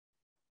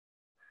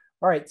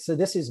All right, so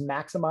this is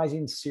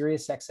maximizing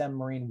SiriusXM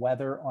Marine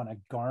weather on a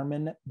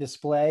Garmin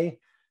display.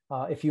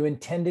 If you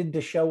intended to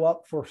show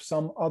up for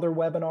some other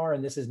webinar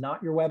and this is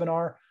not your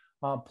webinar,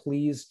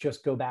 please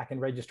just go back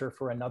and register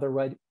for another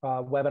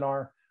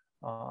webinar.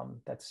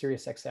 That's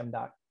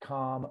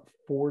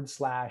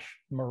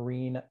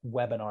SiriusXM.com/marine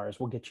webinars.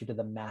 We'll get you to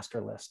the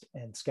master list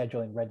and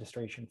scheduling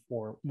registration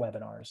for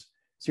webinars.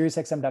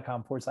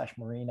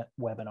 SiriusXM.com/marine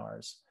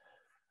webinars.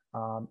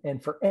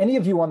 And for any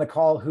of you on the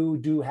call who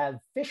do have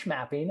fish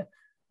mapping,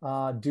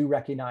 do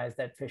recognize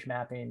that fish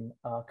mapping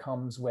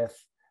comes with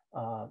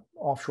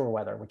offshore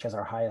weather, which is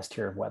our highest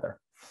tier of weather.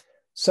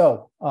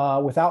 So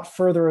without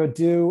further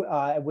ado,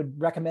 I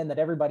would recommend that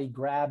everybody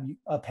grab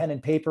a pen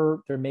and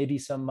paper. There may be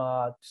some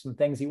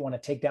things you want to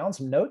take down,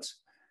 some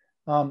notes.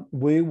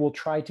 We will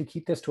try to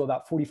keep this to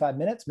about 45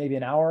 minutes, maybe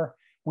an hour.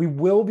 We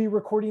will be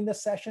recording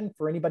this session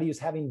for anybody who's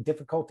having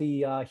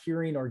difficulty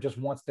hearing or just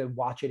wants to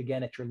watch it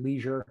again at your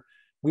leisure.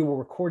 We will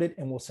record it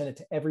and we'll send it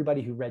to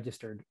everybody who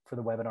registered for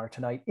the webinar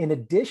tonight. In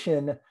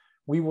addition,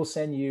 we will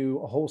send you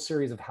a whole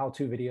series of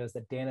how-to videos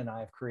that Dan and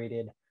I have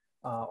created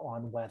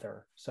on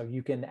weather. So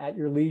you can, at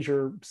your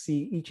leisure,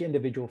 see each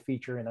individual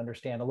feature and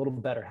understand a little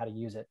better how to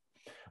use it.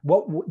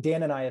 What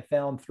Dan and I have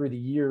found through the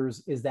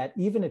years is that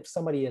even if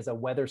somebody is a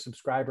weather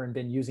subscriber and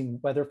been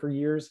using weather for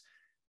years,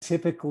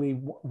 typically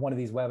one of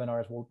these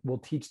webinars will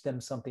teach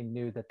them something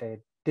new that they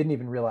didn't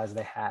even realize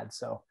they had.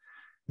 So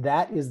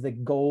that is the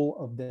goal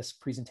of this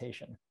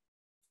presentation.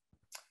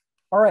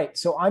 All right,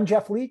 so I'm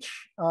Geoff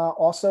Leach.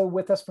 Also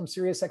with us from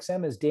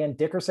SiriusXM is Dan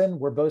Dickerson.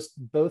 We're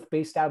both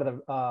based out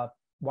of the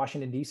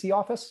Washington, D.C.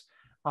 office.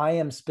 I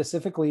am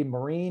specifically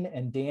Marine,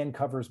 and Dan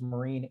covers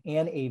Marine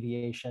and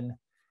aviation.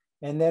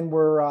 And then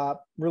we're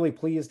really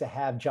pleased to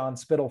have John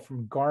Spittle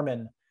from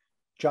Garmin.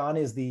 John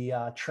is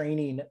the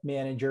training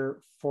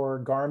manager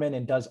for Garmin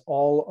and does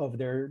all of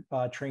their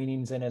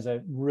trainings and is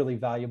a really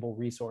valuable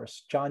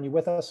resource. John, you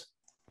with us?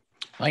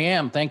 I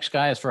am. Thanks,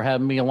 guys, for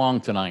having me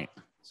along tonight.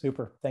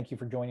 Super. Thank you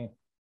for joining.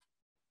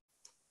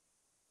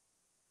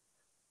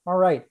 All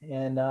right.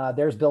 And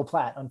there's Bill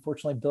Platt.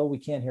 Unfortunately, Bill, we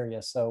can't hear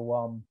you.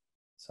 So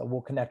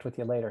we'll connect with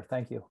you later.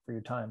 Thank you for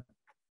your time.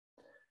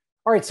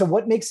 All right. So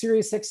what makes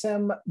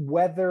SiriusXM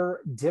weather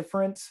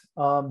different?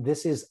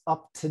 This is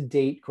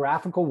up-to-date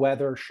graphical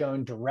weather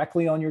shown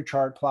directly on your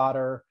chart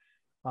plotter.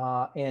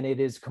 And it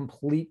is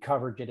complete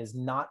coverage. It is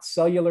not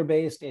cellular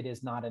based. It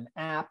is not an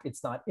app.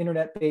 It's not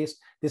internet based.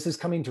 This is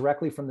coming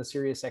directly from the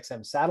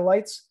SiriusXM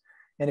satellites.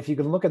 And if you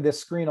can look at this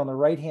screen on the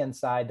right-hand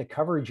side, the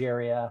coverage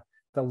area,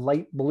 the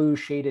light blue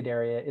shaded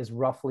area is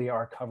roughly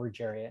our coverage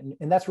area.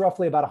 And that's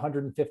roughly about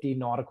 150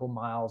 nautical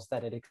miles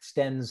that it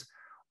extends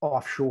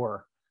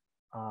offshore.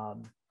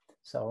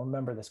 So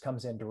remember, this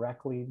comes in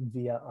directly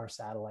via our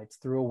satellites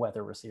through a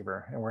weather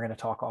receiver. And we're going to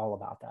talk all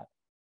about that.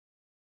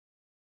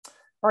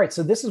 All right,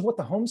 so this is what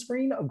the home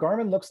screen of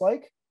Garmin looks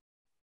like.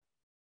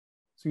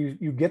 So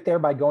you get there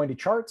by going to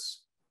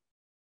charts,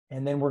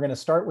 and then we're going to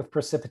start with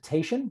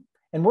precipitation.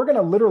 And we're going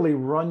to literally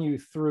run you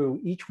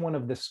through each one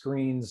of the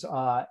screens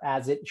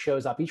as it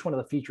shows up, each one of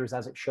the features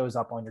as it shows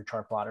up on your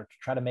chart plotter to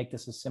try to make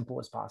this as simple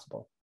as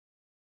possible.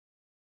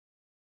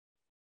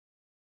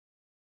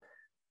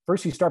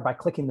 First, you start by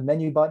clicking the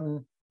menu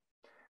button.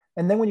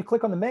 And then when you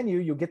click on the menu,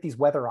 you'll get these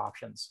weather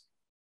options.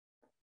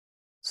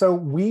 So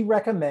we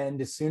recommend,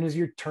 as soon as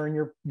you turn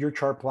your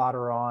chart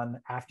plotter on,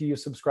 after you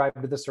subscribe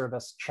to the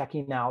service,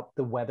 checking out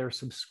the weather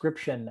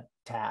subscription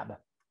tab.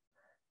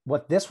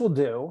 What this will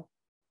do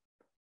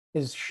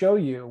is show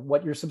you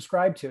what you're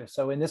subscribed to.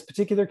 So in this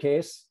particular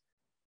case,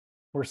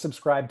 we're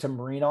subscribed to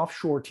Marine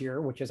Offshore tier,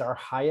 which is our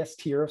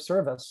highest tier of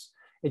service.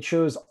 It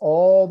shows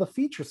all the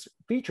features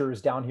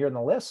down here in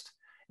the list,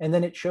 and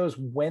then it shows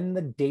when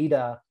the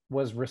data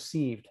was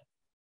received.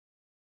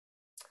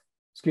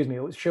 Excuse me,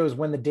 it shows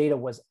when the data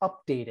was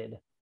updated,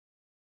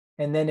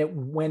 and then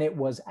when it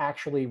was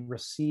actually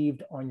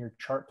received on your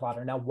chart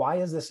plotter. Now, why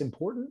is this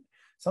important?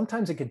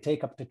 Sometimes it could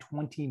take up to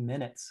 20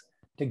 minutes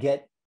to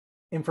get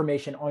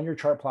information on your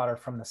chart plotter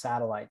from the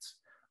satellites.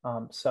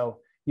 So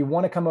you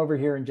want to come over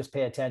here and just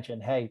pay attention.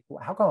 Hey,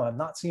 how come I'm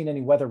not seeing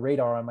any weather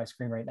radar on my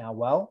screen right now?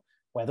 Well,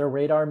 weather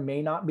radar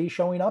may not be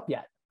showing up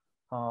yet.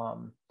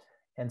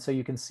 And so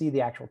you can see the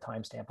actual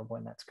timestamp of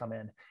when that's come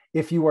in.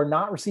 If you are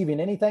not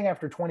receiving anything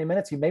after 20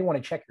 minutes, you may want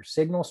to check your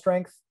signal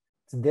strength.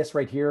 It's this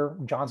right here.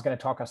 John's going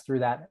to talk us through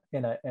that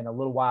in a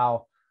little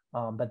while.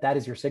 But that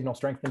is your signal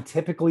strength. And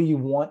typically you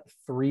want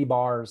 3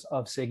 bars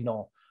of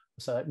signal.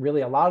 So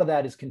really a lot of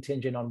that is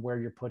contingent on where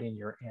you're putting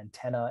your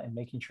antenna and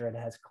making sure it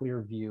has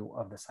clear view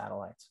of the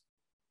satellites.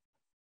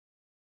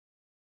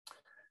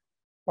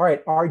 All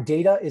right, our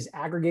data is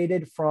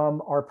aggregated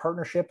from our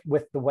partnership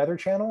with the Weather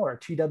Channel, or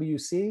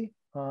TWC.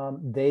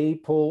 They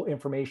pull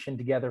information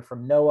together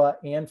from NOAA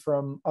and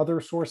from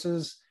other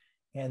sources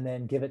and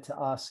then give it to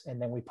us,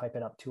 and then we pipe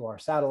it up to our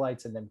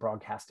satellites and then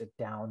broadcast it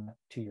down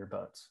to your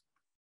boats.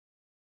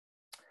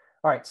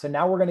 All right, so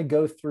now we're going to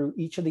go through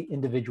each of the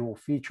individual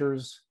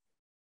features.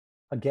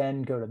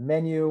 Again, go to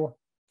menu.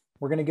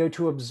 We're going to go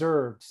to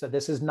observed. So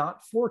this is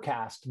not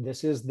forecast.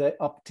 This is the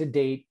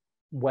up-to-date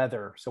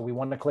weather. So we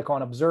want to click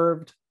on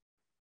observed.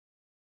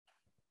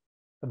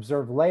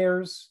 observe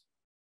layers.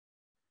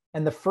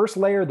 And the first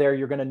layer there,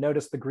 you're going to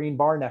notice the green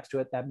bar next to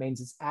it. That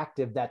means it's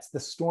active. That's the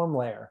storm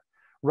layer.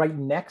 Right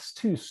next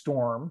to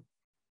storm,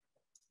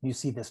 you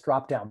see this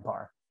drop-down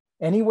bar.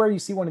 Anywhere you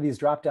see one of these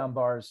drop-down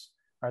bars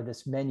or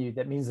this menu,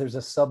 that means there's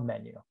a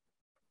sub-menu.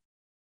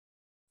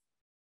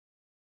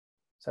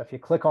 So if you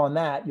click on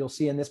that, you'll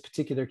see in this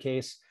particular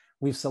case,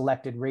 we've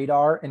selected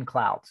radar and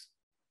clouds.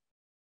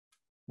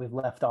 We've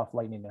left off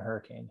lightning and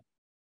hurricane.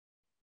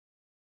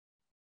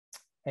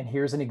 And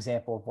here's an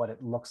example of what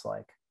it looks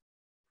like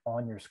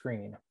on your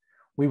screen.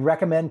 We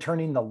recommend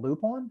turning the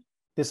loop on.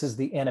 This is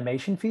the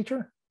animation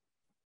feature.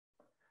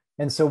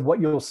 And so what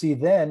you'll see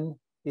then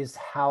is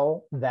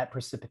how that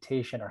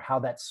precipitation or how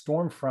that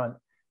storm front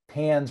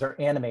pans or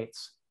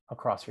animates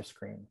across your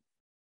screen.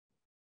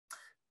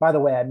 By the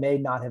way, I may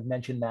not have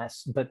mentioned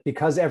this, but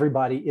because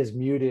everybody is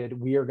muted,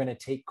 we are going to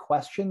take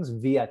questions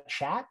via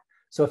chat.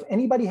 So if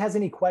anybody has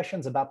any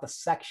questions about the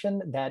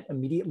section that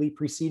immediately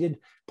preceded,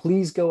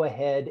 please go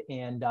ahead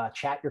and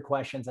chat your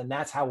questions, and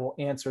that's how we'll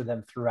answer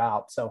them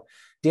throughout. So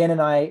Dan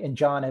and I and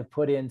John have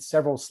put in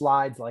several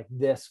slides like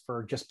this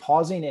for just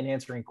pausing and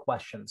answering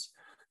questions.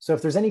 So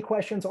if there's any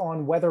questions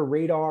on weather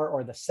radar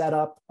or the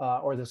setup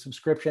or the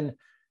subscription,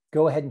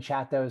 go ahead and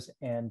chat those,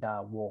 and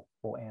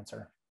we'll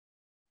answer.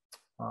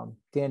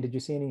 Dan, did you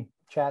see any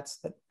chats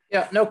that?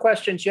 Yeah, no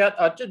questions yet.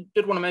 I did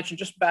want to mention,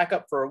 just back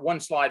up for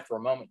one slide for a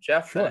moment,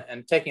 Geoff, sure.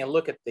 and taking a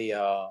look at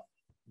the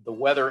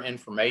weather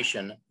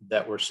information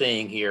that we're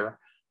seeing here.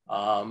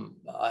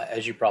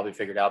 As you probably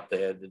figured out,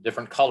 the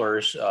different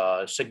colors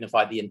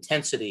signify the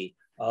intensity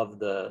of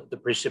the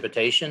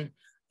precipitation.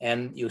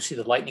 And you'll see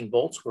the lightning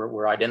bolts where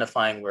we're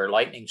identifying where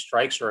lightning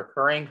strikes are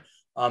occurring.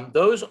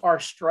 Those are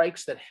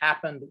strikes that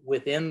happened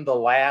within the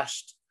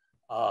last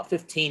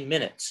 15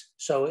 minutes.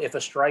 So if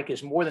a strike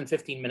is more than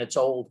 15 minutes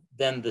old,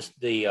 then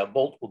the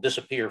bolt will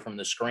disappear from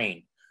the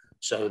screen.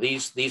 So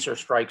these are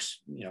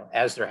strikes,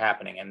 as they're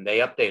happening, and they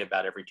update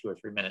about every 2 or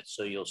 3 minutes.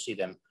 So you'll see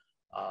them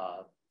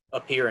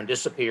appear and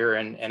disappear.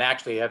 And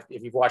actually, if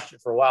you've watched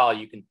it for a while,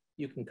 you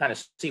can kind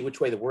of see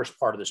which way the worst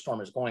part of the storm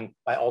is going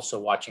by also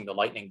watching the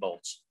lightning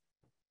bolts.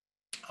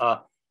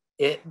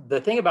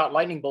 The thing about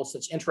lightning bolts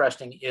that's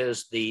interesting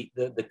is the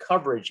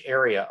coverage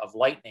area of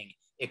lightning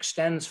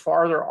extends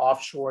farther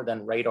offshore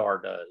than radar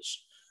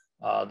does.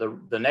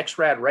 The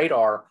NEXRAD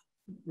radar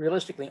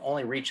realistically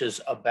only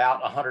reaches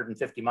about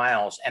 150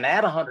 miles. And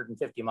at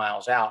 150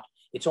 miles out,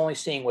 it's only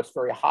seeing what's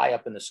very high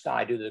up in the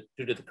sky due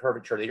to the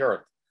curvature of the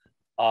earth.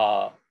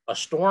 A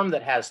storm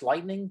that has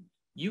lightning,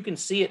 you can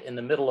see it in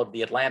the middle of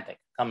the Atlantic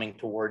coming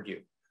toward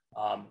you.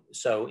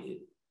 So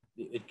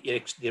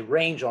the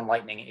range on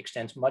lightning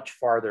extends much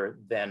farther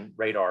than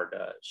radar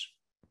does.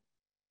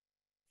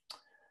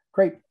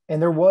 Great. And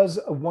there was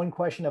one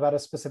question about a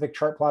specific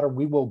chart plotter.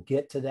 We will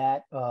get to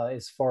that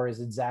as far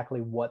as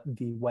exactly what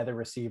the weather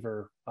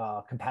receiver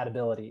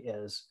compatibility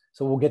is.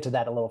 So we'll get to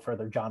that a little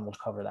further. John will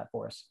cover that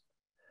for us.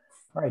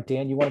 All right,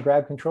 Dan, you want to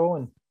grab control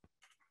and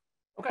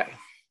okay,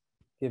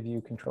 give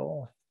you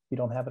control if you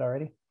don't have it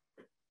already?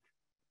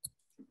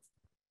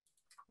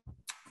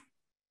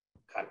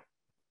 Got it.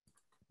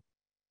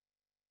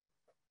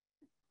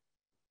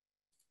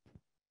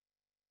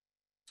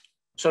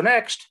 So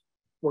next,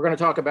 we're going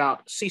to talk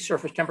about sea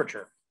surface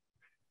temperature.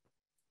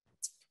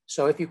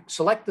 So if you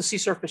select the sea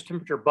surface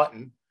temperature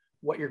button,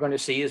 what you're going to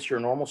see is your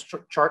normal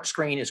chart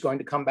screen is going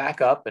to come back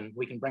up, and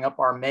we can bring up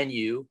our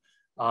menu.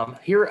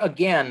 Here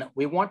again,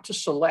 we want to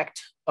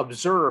select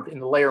observe in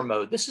the layer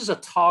mode. This is a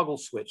toggle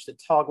switch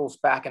that toggles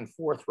back and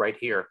forth right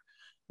here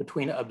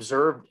between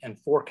observed and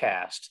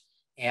forecast.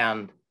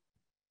 And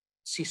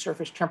sea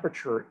surface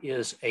temperature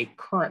is a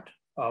current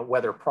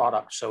weather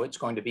product, so it's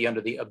going to be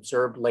under the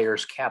observed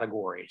layers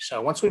category. So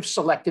once we've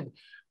selected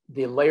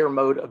the layer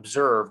mode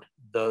observed,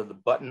 the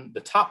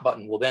top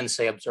button will then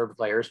say observed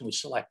layers, and we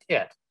select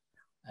it.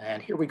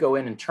 And here we go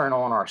in and turn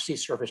on our sea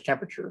surface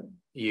temperature.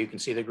 You can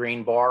see the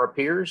green bar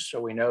appears, so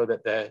we know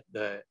that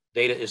the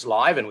data is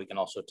live, and we can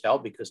also tell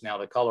because now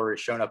the color is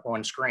shown up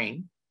on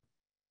screen.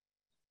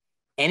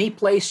 Any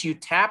place you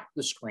tap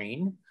the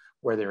screen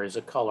where there is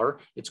a color,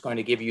 it's going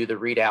to give you the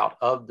readout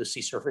of the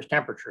sea surface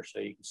temperature. So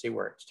you can see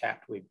where it's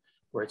tapped.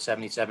 We're at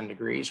 77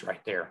 degrees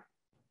right there.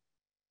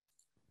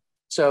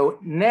 So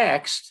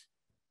next,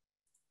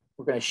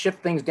 we're going to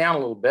shift things down a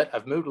little bit.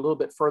 I've moved a little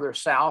bit further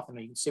south, and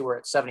you can see we're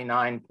at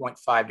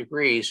 79.5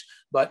 degrees.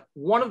 But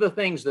one of the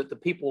things that the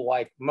people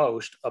like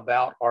most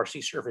about our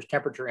sea surface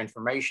temperature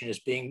information is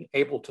being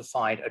able to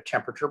find a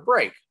temperature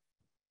break.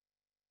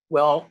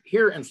 Well,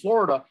 here in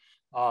Florida,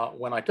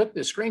 when I took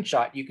this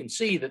screenshot, you can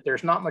see that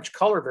there's not much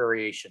color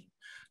variation.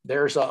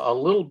 There's a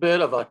little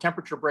bit of a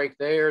temperature break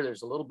there.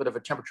 There's a little bit of a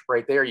temperature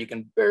break there. You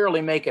can barely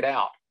make it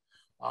out.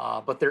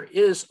 But there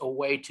is a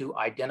way to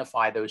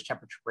identify those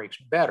temperature breaks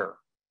better.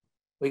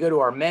 We go to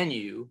our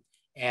menu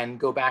and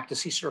go back to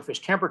sea surface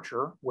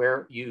temperature,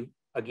 where you,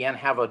 again,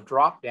 have a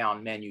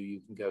drop-down menu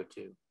you can go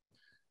to.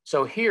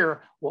 So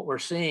here, what we're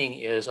seeing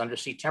is under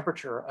sea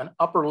temperature, an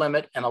upper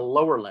limit and a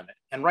lower limit.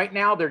 And right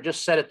now, they're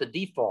just set at the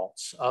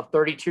defaults of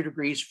 32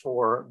 degrees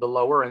for the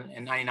lower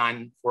and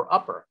 99 for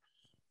upper.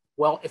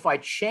 Well, if I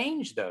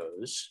change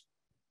those,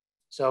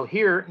 so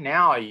here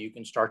now you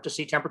can start to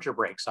see temperature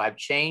breaks. I've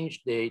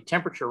changed the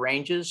temperature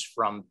ranges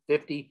from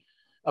 50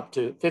 up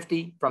to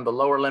 50 from the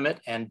lower limit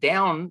and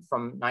down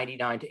from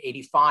 99 to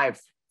 85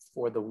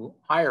 for the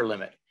higher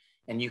limit.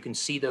 And you can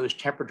see those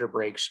temperature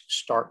breaks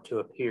start to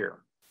appear.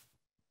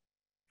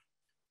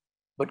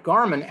 But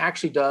Garmin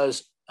actually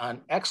does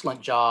an excellent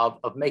job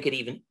of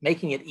making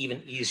it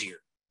even easier.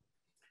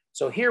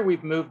 So here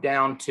we've moved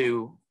down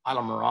to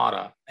Isla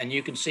Morada, and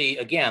you can see,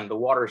 again, the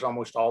water is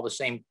almost all the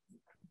same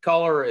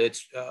color.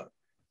 It's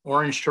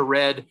orange to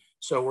red.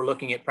 So we're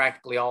looking at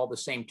practically all the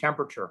same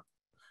temperature.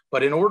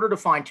 But in order to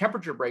find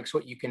temperature breaks,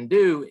 what you can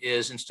do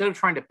is, instead of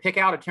trying to pick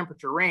out a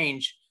temperature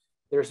range,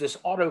 there's this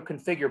auto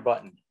configure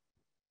button.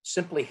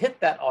 Simply hit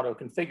that auto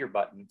configure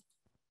button,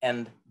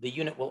 and the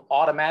unit will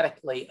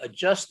automatically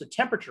adjust the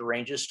temperature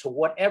ranges to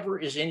whatever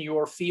is in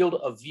your field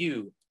of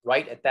view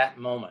right at that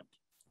moment.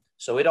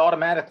 So it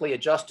automatically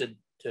adjusted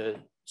to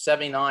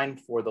 79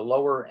 for the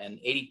lower and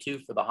 82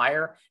 for the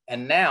higher.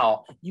 And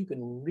now you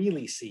can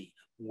really see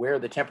where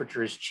the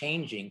temperature is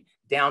changing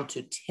down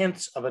to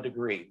tenths of a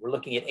degree. We're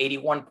looking at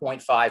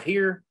 81.5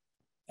 here,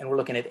 and we're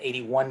looking at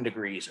 81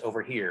 degrees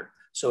over here.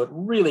 So it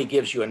really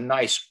gives you a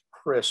nice,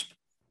 crisp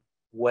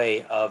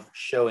way of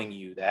showing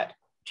you that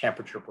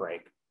temperature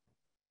break.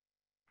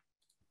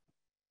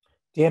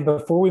 Dan,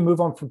 before we move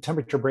on from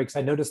temperature breaks,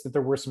 I noticed that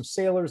there were some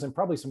sailors and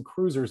probably some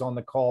cruisers on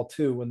the call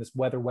too in this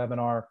weather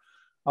webinar.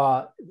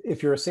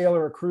 If you're a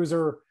sailor or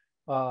cruiser,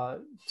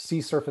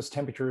 sea surface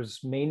temperatures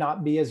may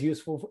not be as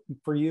useful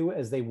for you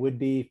as they would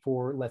be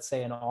for, let's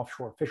say, an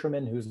offshore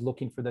fisherman who's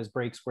looking for those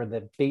breaks where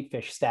the bait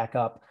fish stack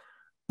up.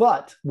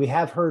 But we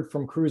have heard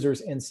from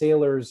cruisers and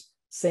sailors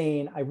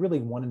saying, I really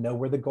want to know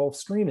where the Gulf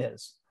Stream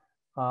is.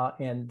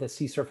 And the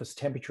sea surface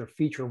temperature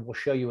feature will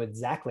show you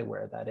exactly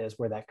where that is,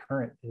 where that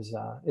current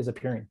is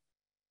appearing.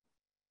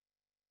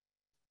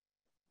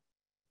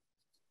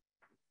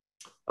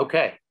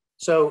 Okay,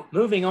 so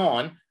moving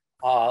on,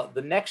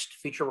 the next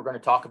feature we're going to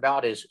talk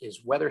about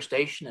is weather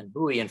station and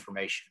buoy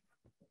information.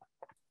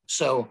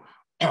 So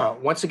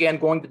once again,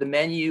 going to the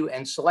menu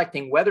and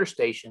selecting weather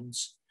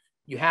stations,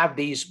 you have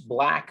these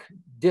black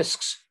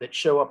discs that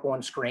show up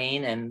on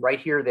screen. And right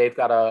here, they've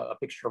got a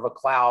picture of a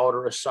cloud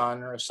or a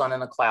sun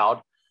in a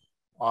cloud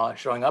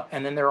showing up.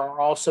 And then there are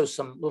also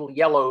some little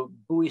yellow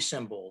buoy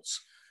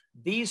symbols.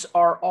 These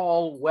are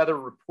all weather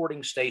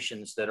reporting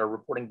stations that are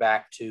reporting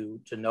back to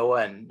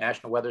NOAA and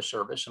National Weather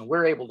Service. And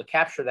we're able to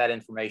capture that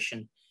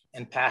information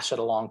and pass it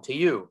along to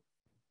you.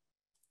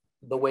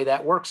 The way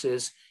that works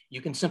is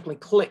you can simply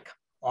click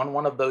on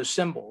one of those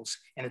symbols,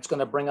 and it's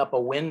going to bring up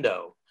a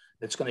window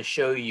that's going to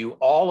show you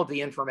all of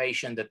the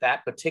information that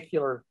that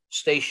particular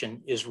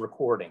station is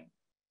recording.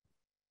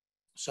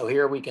 So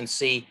here we can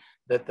see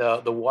that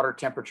the water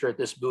temperature at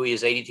this buoy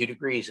is 82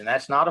 degrees, and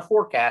that's not a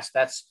forecast.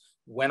 That's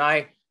when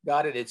I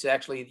got it. It's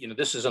actually,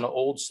 this is an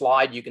old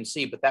slide you can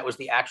see, but that was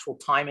the actual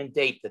time and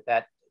date that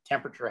that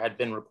temperature had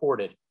been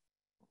reported.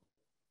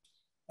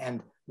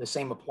 And the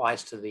same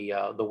applies to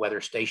the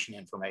weather station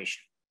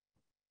information.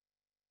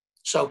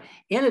 So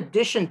in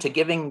addition to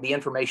giving the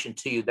information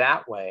to you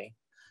that way,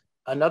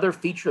 another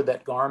feature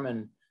that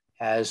Garmin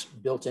has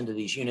built into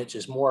these units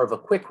is more of a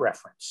quick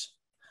reference.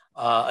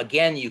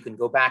 Again, you can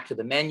go back to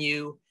the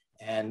menu,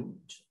 and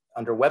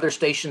under weather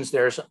stations,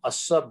 there's a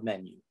sub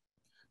menu.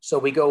 So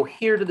we go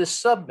here to this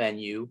sub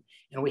menu,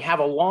 and we have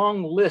a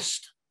long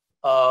list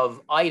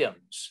of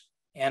items.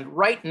 And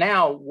right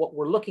now, what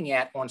we're looking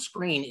at on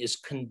screen is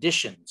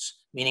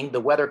conditions, meaning the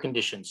weather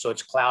conditions. So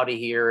it's cloudy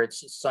here,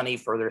 it's sunny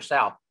further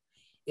south.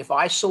 If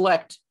I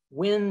select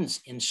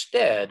winds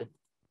instead,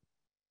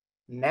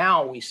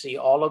 now we see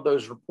all of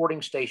those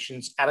reporting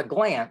stations at a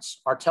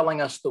glance are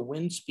telling us the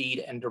wind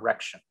speed and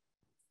direction.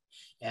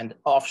 And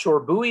offshore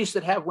buoys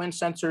that have wind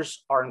sensors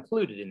are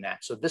included in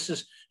that. So this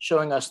is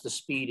showing us the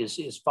speed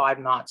is 5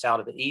 knots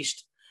out of the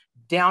east.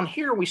 Down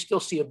here, we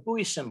still see a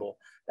buoy symbol.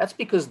 That's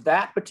because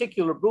that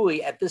particular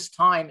buoy at this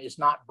time is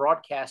not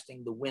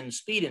broadcasting the wind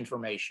speed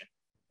information.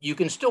 You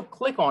can still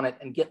click on it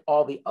and get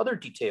all the other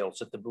details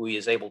that the buoy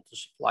is able to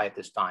supply at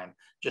this time,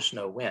 just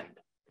no wind.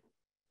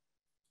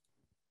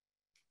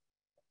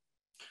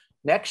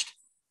 Next,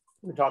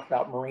 we talk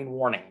about marine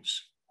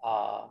warnings.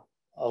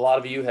 A lot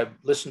of you have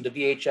listened to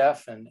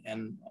VHF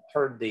and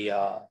heard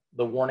the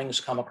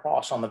warnings come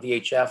across on the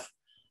VHF.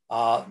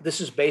 This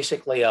is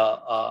basically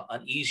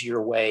an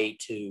easier way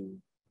to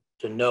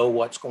know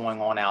what's going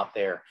on out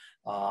there.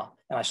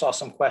 And I saw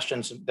some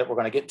questions that we're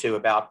going to get to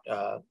about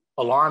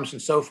alarms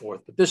and so forth.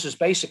 But this is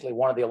basically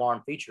one of the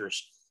alarm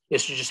features,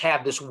 is to just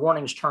have this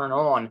warnings turn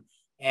on.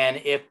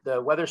 And if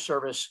the Weather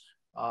Service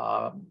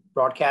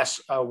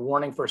broadcasts a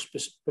warning for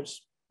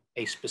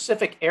a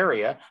specific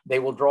area, they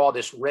will draw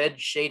this red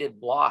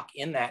shaded block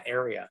in that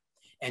area.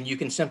 And you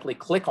can simply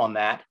click on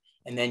that.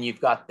 And then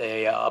you've got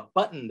the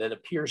button that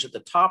appears at the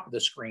top of the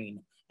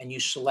screen, and you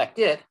select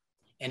it,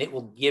 and it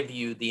will give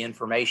you the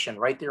information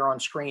right there on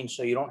screen.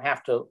 So you don't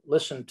have to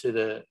listen to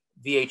the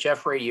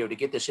VHF radio to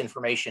get this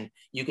information.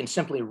 You can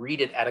simply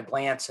read it at a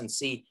glance and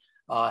see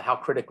how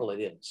critical it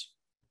is.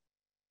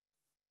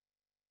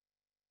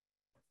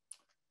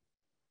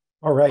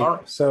 All right. All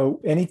right. So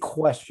any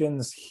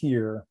questions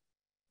here?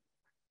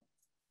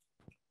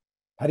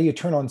 How do you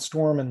turn on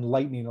storm and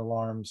lightning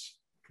alarms?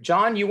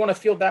 John, you want to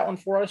field that one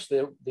for us,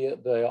 the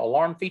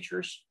alarm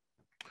features?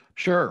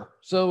 Sure.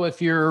 So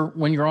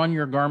when you're on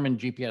your Garmin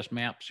GPS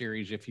map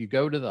series, if you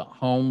go to the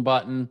home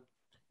button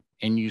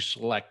and you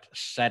select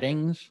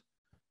settings,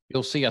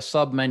 you'll see a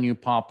sub menu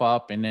pop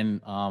up, and then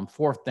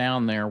fourth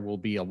down there will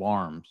be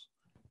alarms.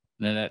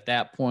 And then at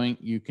that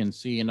point, you can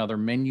see another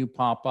menu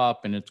pop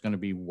up, and it's going to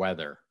be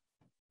weather.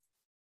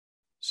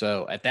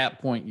 So at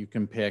that point, you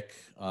can pick,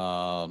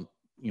 to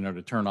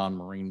turn on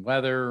marine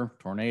weather,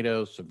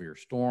 tornado, severe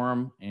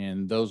storm,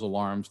 and those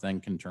alarms then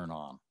can turn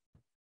on.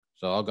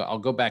 So I'll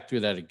go back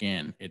through that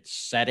again. It's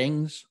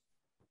settings,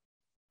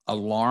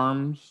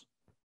 alarms,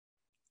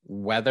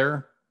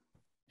 weather,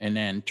 and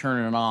then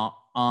turn it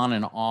on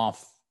and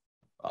off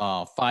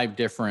 5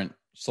 different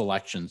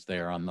selections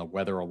there on the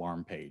weather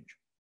alarm page.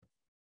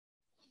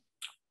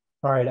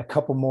 All right, a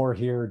couple more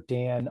here,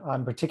 Dan.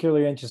 I'm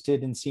particularly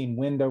interested in seeing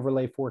wind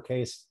overlay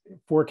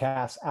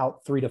forecasts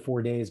out 3 to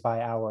 4 days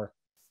by hour.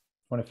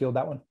 Want to field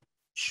that one?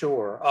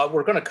 Sure.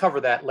 We're going to cover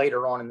that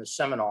later on in the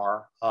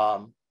seminar,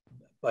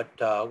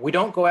 but we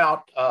don't go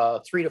out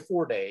 3 to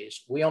 4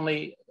 days. We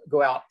only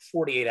go out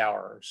 48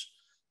 hours.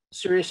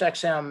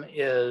 SiriusXM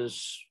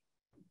is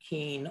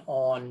keen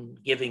on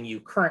giving you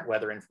current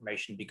weather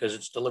information because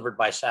it's delivered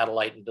by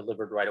satellite and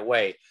delivered right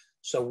away.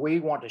 So we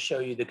want to show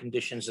you the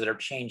conditions that are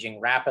changing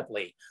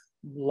rapidly.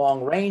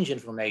 Long range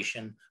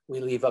information,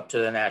 we leave up to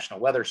the National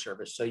Weather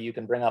Service. So you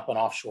can bring up an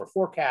offshore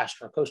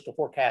forecast or a coastal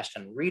forecast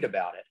and read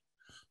about it.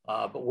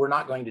 But we're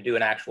not going to do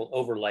an actual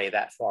overlay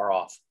that far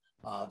off.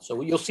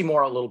 So you'll see a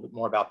little bit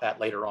more about that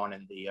later on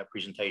in the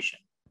presentation.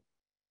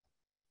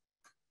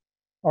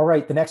 All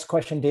right, the next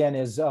question, Dan,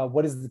 is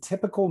what is the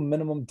typical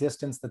minimum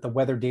distance that the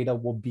weather data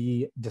will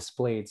be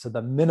displayed? So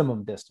the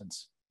minimum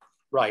distance.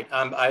 Right,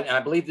 I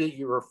believe that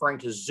you're referring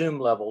to zoom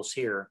levels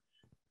here.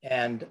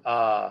 And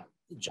John,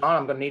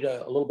 I'm gonna need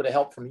a little bit of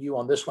help from you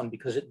on this one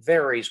because it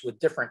varies with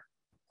different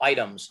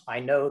items. I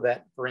know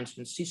that, for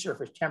instance, sea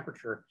surface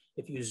temperature,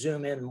 if you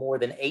zoom in more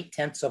than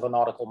 0.8 of a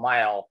nautical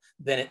mile,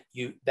 then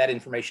that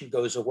information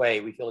goes away.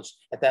 We feel it's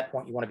at that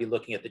point you want to be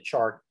looking at the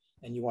chart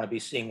and you want to be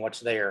seeing what's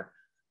there.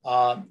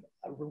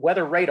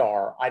 Weather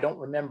radar, I don't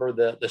remember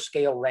the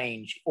scale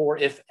range or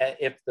if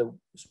the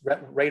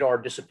radar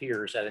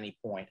disappears at any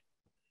point.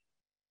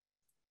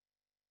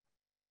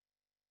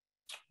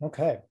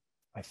 Okay,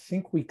 I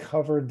think we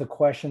covered the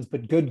questions,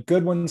 but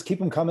good ones. Keep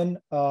them coming,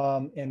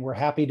 and we're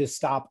happy to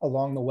stop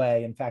along the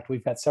way. In fact,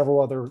 we've got several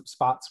other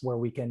spots where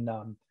we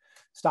can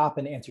stop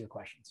and answer your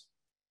questions.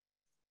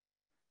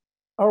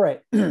 All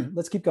right,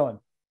 let's keep going.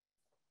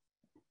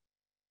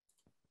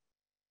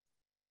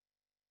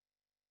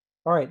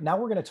 All right, now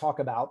we're going to talk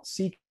about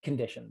sea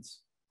conditions.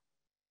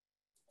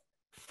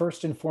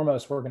 First and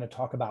foremost, we're going to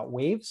talk about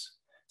waves.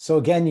 So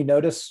again, you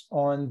notice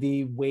on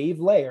the wave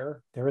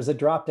layer, there is a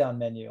drop-down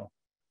menu.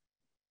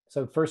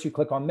 So first you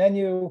click on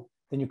menu,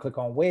 then you click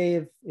on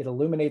wave. It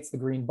illuminates the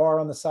green bar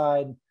on the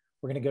side.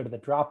 We're going to go to the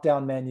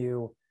drop-down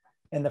menu.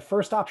 And the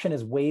first option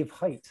is wave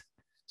height.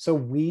 So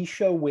we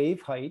show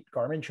wave height,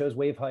 Garmin shows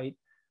wave height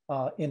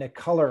in a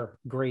color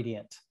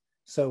gradient.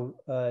 So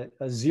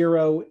a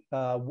 0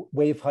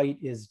 wave height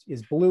is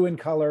blue in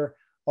color,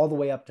 all the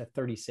way up to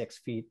 36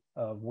 feet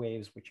of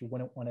waves, which you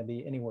wouldn't want to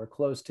be anywhere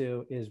close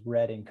to, is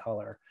red in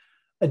color.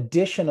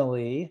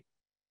 Additionally,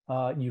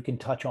 you can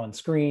touch on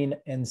screen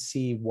and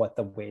see what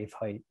the wave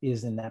height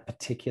is in that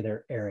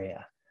particular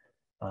area.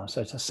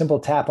 So it's a simple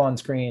tap on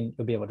screen,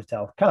 you'll be able to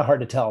tell. Kind of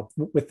hard to tell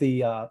with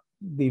the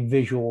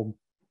visual,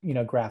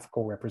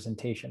 graphical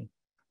representation.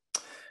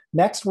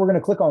 Next, we're going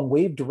to click on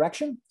wave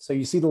direction. So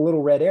you see the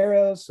little red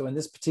arrows. So in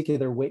this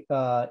particular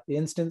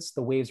instance,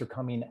 the waves are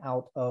coming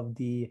out of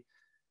the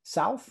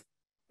south,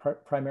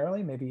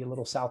 primarily, maybe a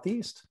little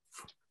southeast.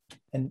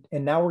 And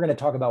now we're going to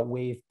talk about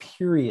wave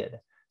period.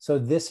 So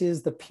this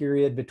is the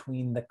period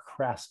between the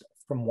crest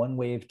from one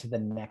wave to the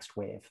next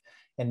wave.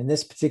 And in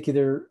this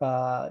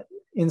particular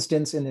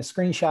instance, in this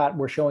screenshot,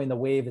 we're showing the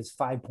wave is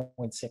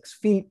 5.6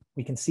 feet.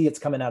 We can see it's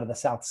coming out of the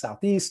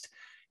southeast.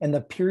 And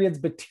the periods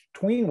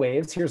between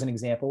waves, here's an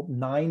example,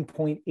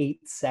 9.8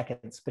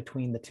 seconds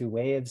between the two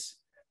waves.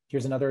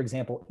 Here's another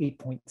example,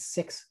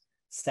 8.6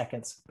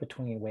 seconds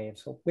between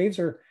waves. So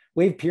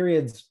wave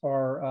periods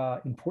are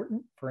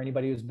important for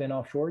anybody who's been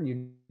offshore.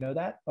 You know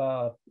that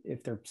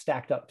if they're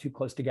stacked up too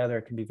close together,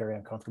 it can be very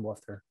uncomfortable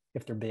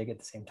if they're big at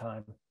the same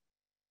time.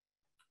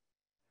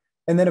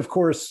 And then, of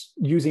course,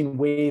 using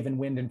wave and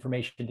wind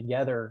information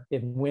together,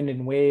 if wind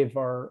and wave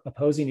are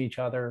opposing each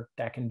other,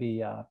 that can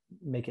be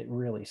make it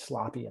really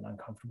sloppy and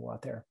uncomfortable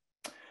out there.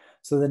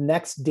 So the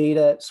next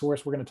data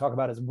source we're going to talk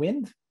about is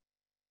wind.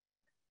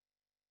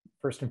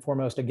 First and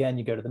foremost, again,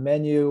 you go to the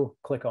menu,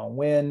 click on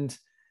wind.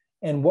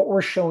 And what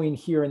we're showing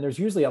here, and there's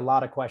usually a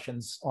lot of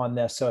questions on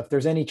this, so if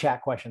there's any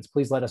chat questions,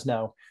 please let us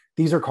know.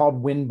 These are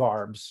called wind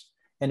barbs.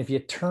 And if you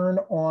turn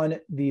on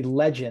the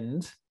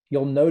legend,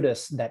 you'll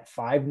notice that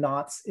 5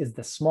 knots is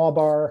the small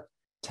bar,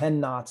 10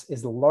 knots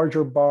is the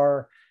larger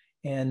bar,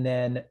 and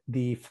then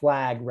the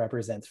flag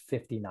represents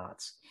 50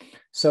 knots.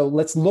 So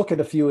let's look at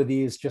a few of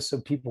these just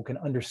so people can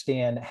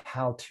understand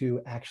how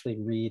to actually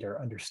read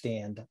or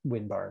understand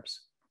wind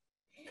barbs.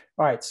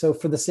 All right, so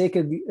for the sake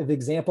of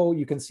example,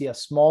 you can see a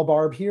small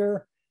barb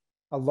here,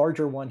 a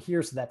larger one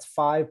here. So that's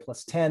 5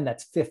 plus 10,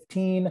 that's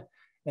 15.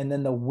 And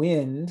then the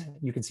wind,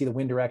 you can see the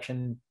wind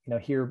direction,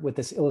 here with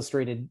this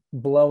illustrated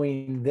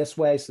blowing this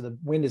way. So the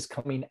wind is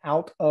coming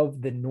out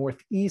of the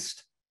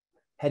northeast,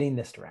 heading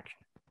this direction.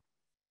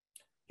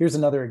 Here's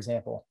another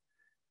example.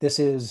 This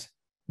is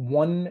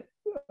one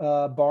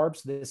barb.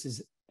 So this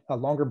is a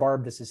longer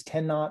barb. This is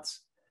 10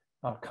 knots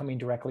coming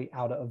directly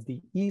out of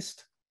the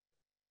east.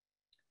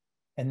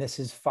 And this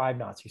is 5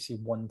 knots. You see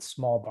one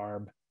small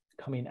barb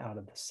coming out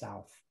of the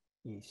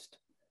southeast.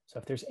 So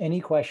if there's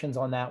any questions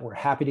on that, we're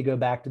happy to go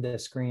back to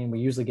this screen. We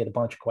usually get a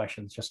bunch of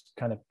questions, just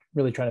kind of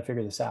really trying to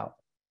figure this out.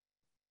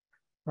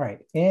 All right,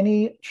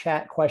 any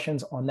chat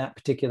questions on that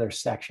particular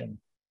section?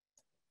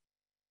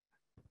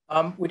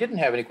 We didn't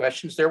have any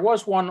questions. There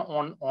was one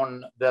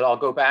on that I'll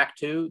go back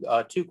to,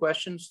 2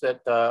 questions that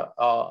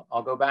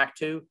I'll go back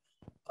to.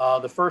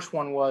 The first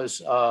one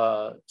was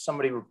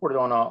somebody reported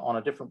on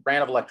a different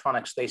brand of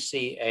electronics. They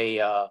see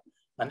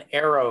an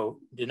arrow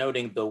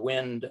denoting the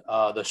wind,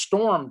 the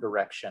storm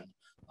direction.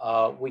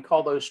 We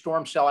call those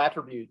storm cell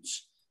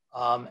attributes,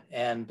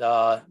 and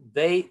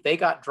they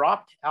got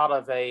dropped out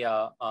of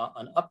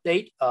an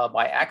update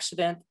by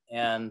accident,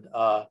 and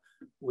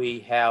we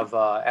have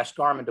asked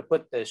Garmin to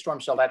put the storm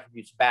cell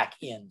attributes back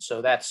in.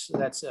 So that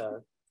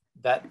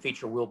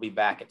feature will be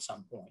back at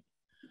some point.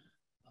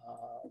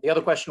 The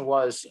other question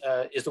was,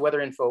 is the weather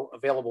info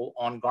available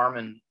on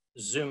Garmin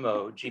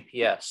Zumo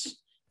GPS?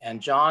 And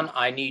John,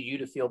 I need you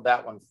to field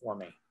that one for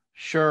me.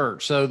 Sure.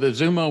 So the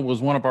Zumo was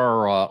one of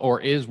our,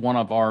 or is one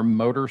of our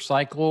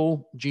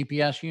motorcycle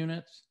GPS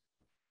units.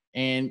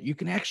 And you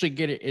can actually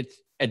get it. It's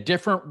a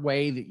different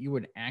way that you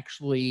would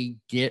actually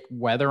get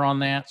weather on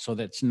that. So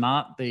that's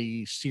not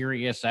the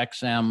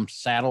SiriusXM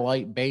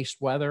satellite-based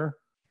weather.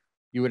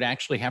 You would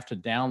actually have to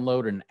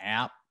download an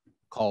app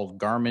called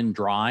Garmin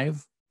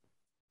Drive.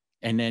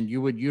 And then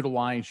you would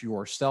utilize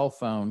your cell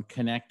phone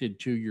connected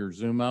to your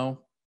Zumo.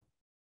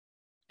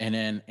 And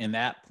then in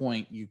that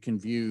point, you can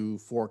view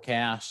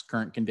forecasts,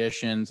 current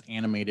conditions,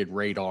 animated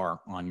radar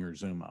on your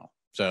Zumo.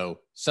 So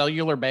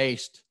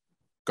cellular-based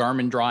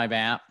Garmin Drive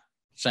app,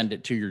 send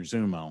it to your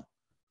Zumo.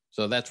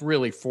 So that's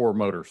really for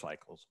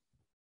motorcycles.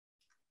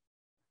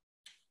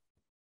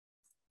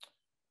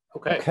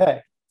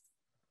 Okay.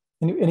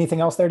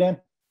 Anything else there, Dan?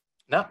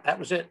 No, that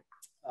was it.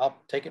 I'll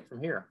take it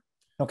from here.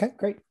 Okay,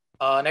 great.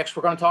 Next,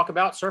 we're going to talk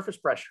about surface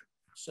pressure.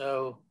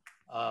 So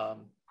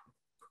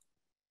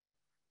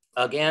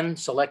again,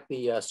 select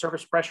the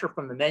surface pressure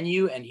from the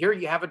menu, and here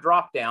you have a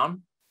drop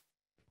down,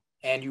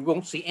 and you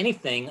won't see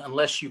anything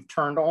unless you've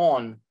turned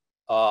on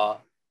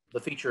the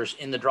features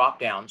in the drop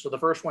down. So the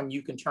first one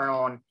you can turn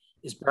on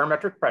is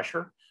barometric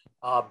pressure.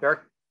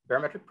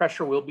 Barometric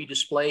pressure will be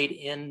displayed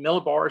in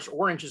millibars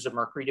or inches of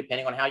mercury,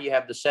 depending on how you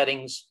have the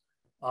settings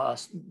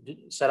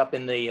set up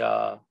in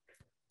the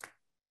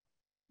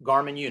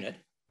Garmin unit.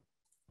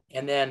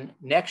 And then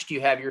next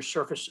you have your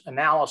surface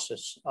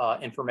analysis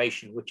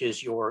information, which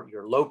is your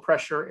low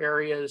pressure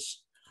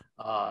areas,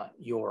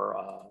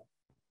 your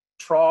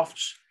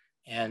troughs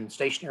and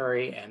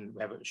stationary, and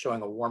we have it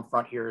showing a warm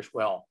front here as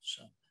well.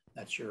 So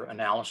that's your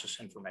analysis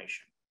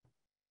information.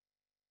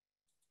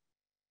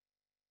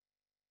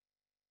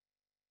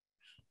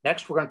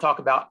 Next, we're going to talk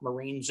about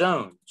marine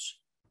zones.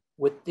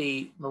 With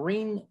the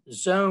marine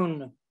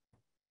zone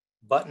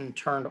button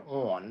turned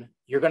on,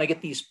 you're going to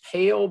get these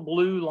pale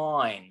blue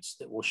lines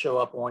that will show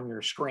up on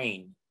your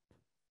screen.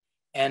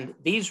 And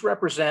these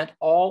represent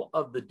all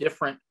of the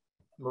different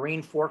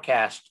marine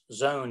forecast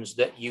zones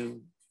that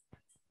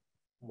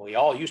we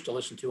all used to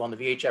listen to on the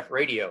VHF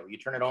radio. You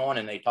turn it on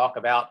and they talk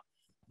about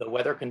the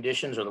weather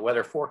conditions or the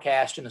weather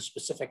forecast in a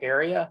specific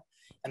area.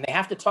 And they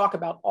have to talk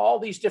about all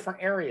these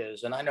different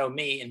areas. And I know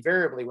me,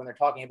 invariably, when they're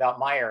talking about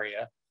my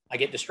area, I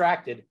get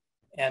distracted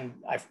and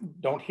I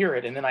don't hear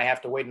it. And then I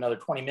have to wait another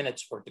 20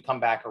 minutes for it to come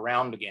back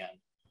around again.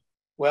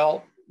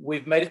 Well,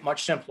 we've made it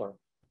much simpler.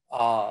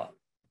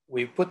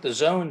 We've put the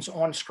zones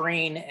on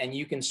screen, and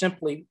you can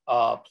simply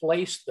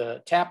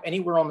tap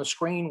anywhere on the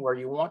screen where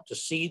you want to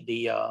see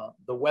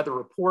the weather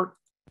report.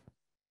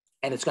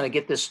 And it's going to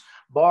get this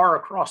bar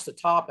across the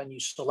top, and you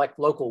select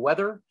local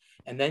weather.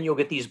 And then you'll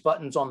get these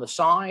buttons on the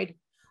side.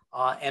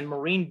 And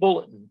Marine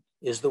Bulletin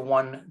is the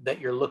one that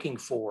you're looking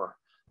for.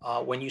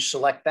 When you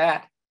select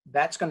that,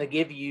 that's going to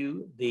give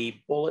you the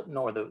bulletin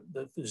or the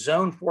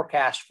zone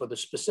forecast for the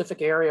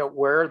specific area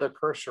where the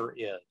cursor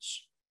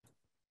is.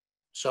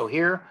 So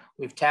here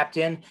we've tapped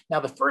in. Now,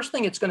 the first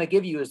thing it's going to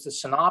give you is the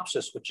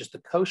synopsis, which is the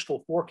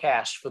coastal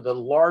forecast for the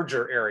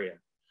larger area.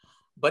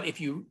 But if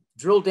you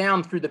drill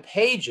down through the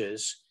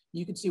pages,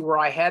 you can see where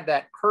I had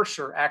that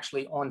cursor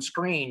actually on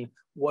screen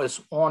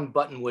was on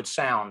Buttonwood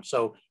Sound.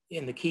 So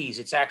in the keys,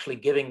 it's actually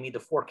giving me the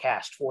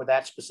forecast for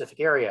that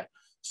specific area.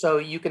 So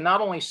you can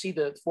not only see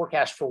the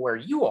forecast for where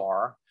you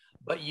are,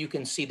 but you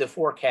can see the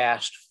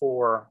forecast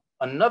for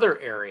another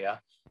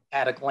area.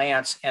 at a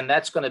glance, and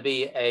that's going to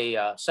be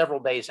a several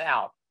days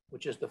out,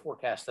 which is the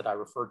forecast that I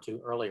referred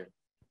to earlier.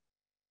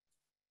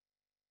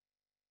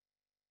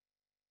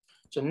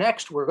 So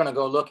next, we're going to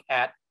go look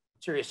at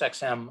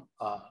SiriusXM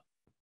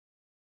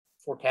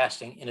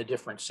forecasting in a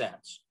different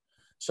sense.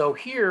 So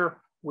here,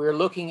 we're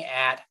looking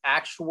at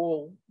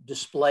actual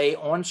display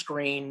on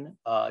screen.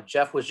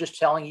 Geoff was just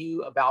telling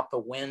you about the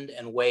wind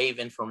and wave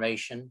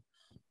information.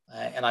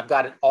 And I've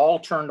got it all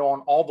turned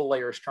on, all the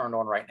layers turned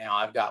on right now.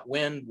 I've got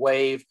wind,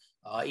 wave,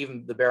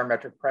 even the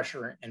barometric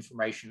pressure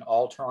information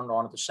all turned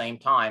on at the same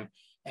time.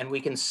 And we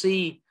can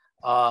see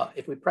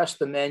if we press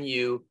the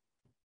menu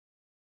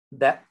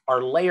that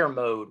our layer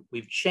mode,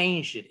 we've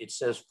changed it. It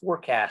says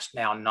forecast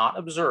now, not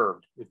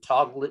observed. We've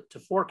toggled it to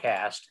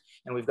forecast,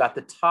 and we've got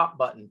the top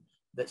button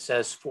that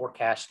says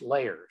forecast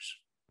layers.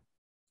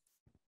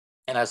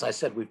 And as I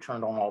said, we've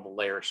turned on all the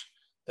layers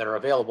that are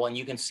available, and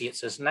you can see it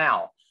says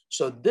now.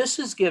 So this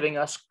is giving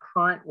us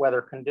current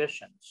weather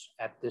conditions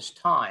at this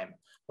time.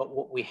 But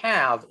what we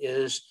have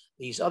is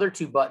these other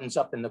two buttons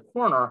up in the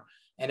corner.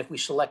 And if we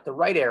select the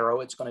right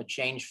arrow, it's going to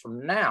change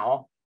from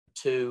now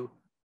to,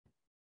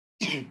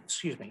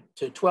 excuse me,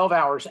 to 12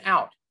 hours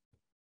out.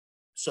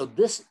 So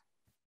this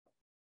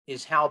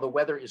is how the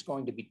weather is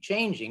going to be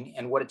changing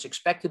and what it's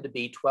expected to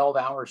be 12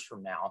 hours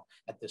from now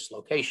at this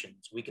location.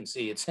 So we can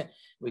see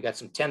we got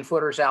some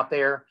 10-footers out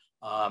there,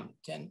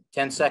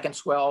 10-second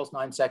swells,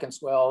 9-second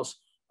swells.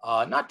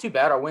 Not too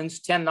bad. Our wind's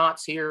 10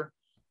 knots here.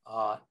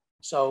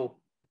 So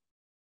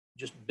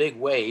just big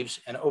waves.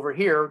 And over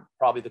here,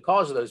 probably the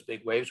cause of those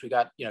big waves, we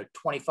got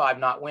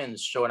 25-knot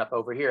winds showing up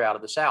over here out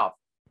of the south.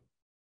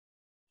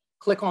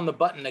 Click on the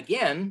button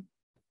again.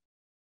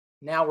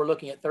 Now we're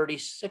looking at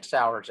 36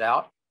 hours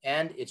out,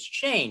 and it's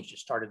changed. It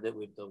started that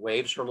the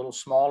waves are a little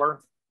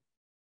smaller.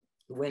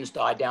 The winds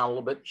died down a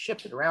little bit,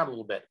 shifted around a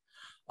little bit.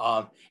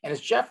 And as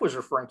Geoff was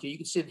referring to, you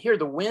can see that here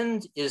the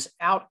wind is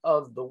out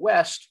of the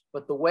west,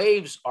 but the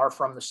waves are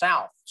from the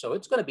south. So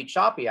it's going to be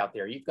choppy out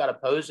there. You've got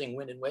opposing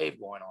wind and wave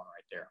going on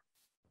right there.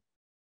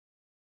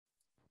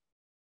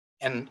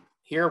 And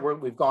here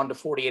we've gone to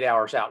 48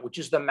 hours out, which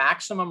is the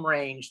maximum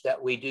range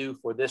that we do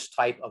for this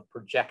type of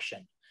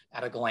projection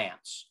at a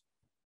glance.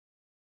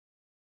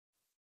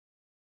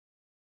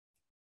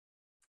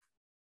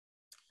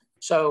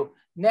 So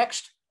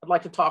next, I'd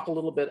like to talk a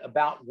little bit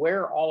about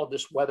where all of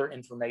this weather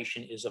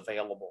information is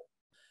available.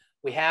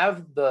 We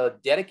have the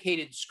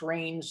dedicated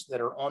screens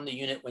that are on the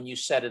unit when you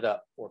set it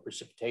up for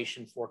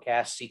precipitation,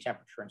 forecast, sea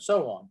temperature, and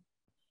so on.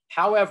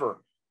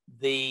 However,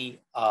 the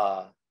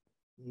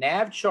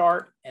nav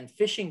chart and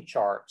fishing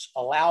charts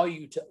allow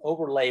you to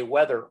overlay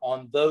weather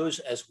on those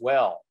as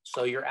well.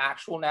 So your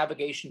actual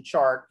navigation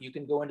chart, you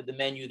can go into the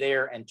menu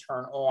there and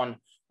turn on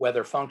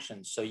weather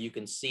functions so you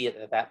can see it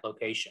at that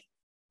location.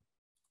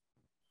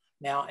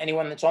 Now,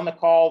 anyone that's on the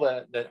call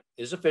that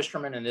is a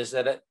fisherman and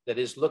that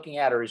is looking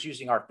at or is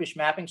using our fish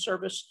mapping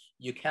service,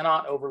 you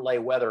cannot overlay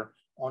weather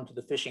onto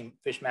the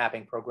fish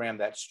mapping program.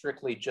 That's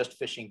strictly just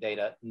fishing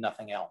data,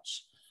 nothing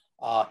else.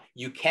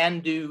 You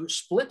can do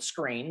split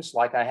screens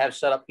like I have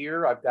set up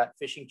here. I've got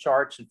fishing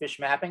charts and fish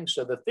mapping.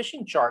 So the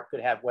fishing chart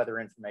could have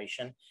weather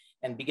information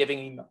and be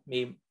giving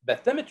me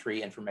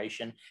bathymetry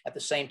information at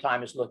the same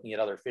time as looking at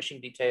other fishing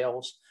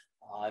details.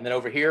 And then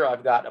over here,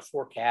 I've got a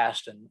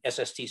forecast and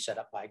SST set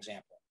up by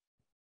example.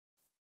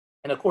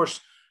 And of course,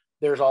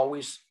 there's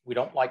always, we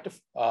don't like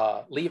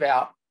to leave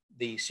out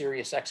the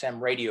SiriusXM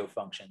radio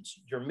functions.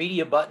 Your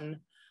media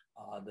button,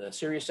 the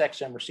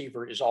SiriusXM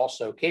receiver is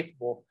also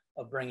capable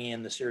of bringing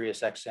in the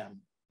SiriusXM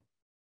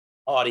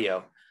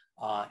audio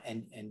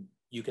and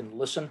you can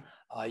listen.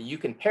 You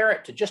can pair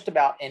it to just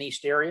about any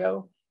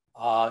stereo.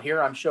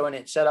 Here I'm showing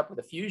it set up with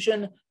a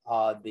Fusion.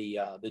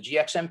 The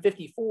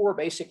GXM54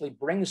 basically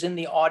brings in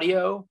the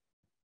audio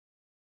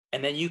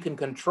and then you can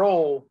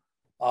control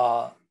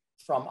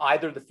from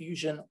either the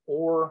Fusion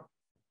or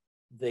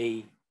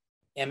the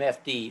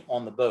MFD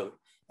on the boat.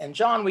 And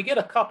John, we get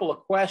a couple of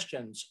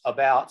questions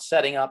about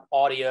setting up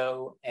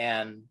audio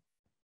and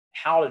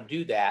how to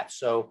do that.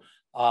 So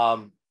I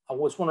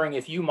was wondering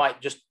if you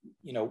might just,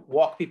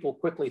 walk people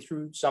quickly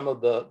through some of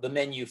the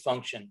menu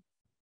function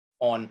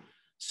on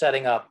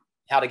setting up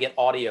how to get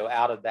audio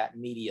out of that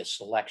media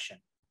selection.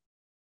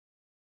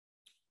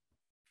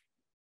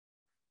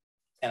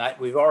 And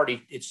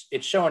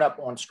it's showing up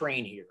on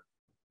screen here.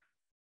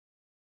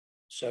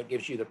 So it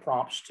gives you the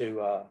prompts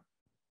to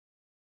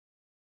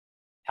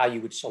how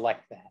you would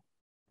select that.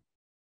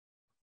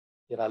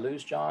 Did I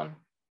lose John?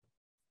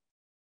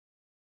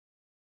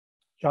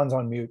 John's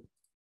on mute.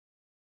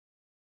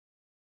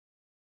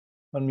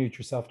 Unmute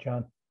yourself,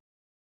 John.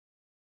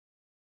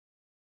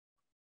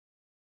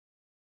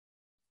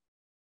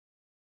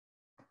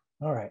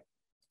 All right.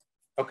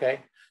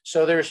 Okay.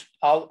 So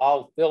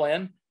I'll fill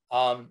in.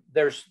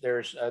 There's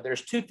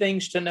two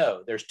things to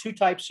know. There's two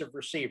types of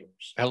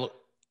receivers. Hello.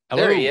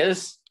 There he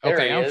is. There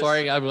okay, he I'm is.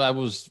 sorry.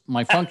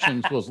 My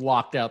functions was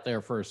locked out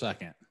there for a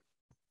second.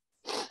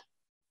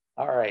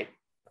 All right.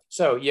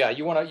 So yeah,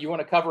 you want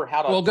to cover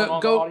how to turn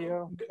on the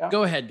audio? Yeah.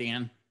 Go ahead,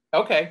 Dan.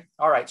 Okay.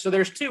 All right. So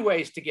there's two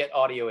ways to get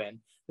audio in.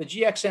 The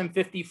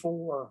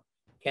GXM54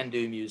 can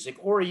do music,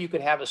 or you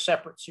could have a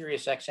separate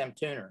SiriusXM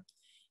tuner.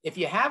 If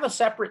you have a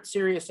separate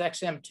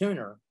SiriusXM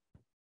tuner,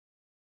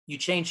 you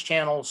change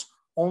channels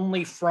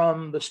only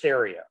from the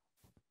stereo.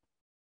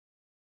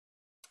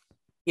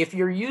 If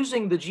you're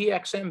using the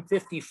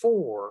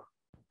GXM54,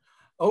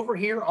 over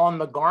here on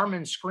the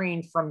Garmin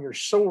screen from your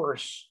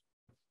source,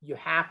 you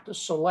have to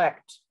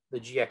select the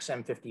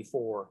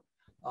GXM54.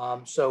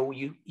 So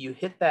you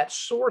hit that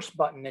source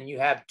button and you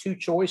have two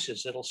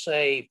choices. It'll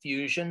say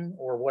Fusion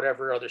or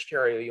whatever other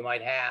stereo you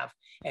might have,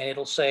 and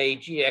it'll say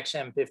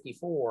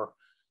GXM54.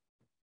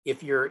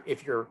 If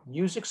your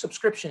music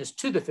subscription is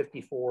to the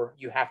 54,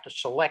 you have to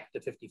select the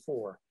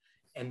 54,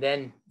 and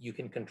then you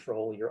can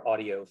control your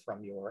audio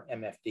from your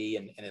MFD,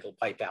 and it'll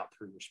pipe out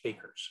through your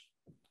speakers.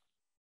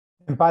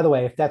 And by the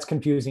way, if that's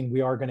confusing,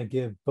 we are going to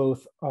give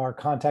both our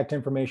contact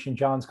information,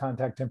 John's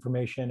contact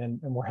information,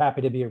 and we're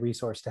happy to be a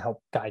resource to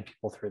help guide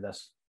people through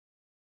this.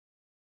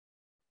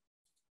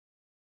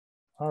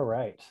 All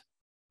right.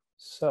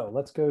 So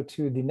let's go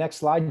to the next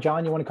slide.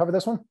 John, you want to cover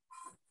this one?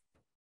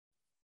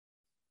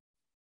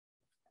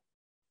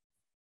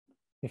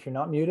 If you're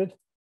not muted,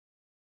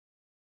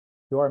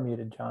 you are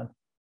muted, John.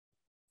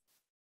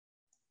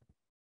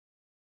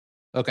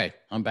 Okay,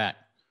 I'm back.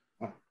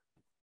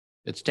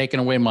 It's taken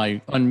away my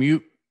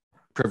unmute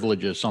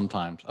privileges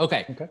sometimes.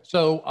 Okay.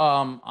 So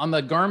on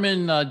the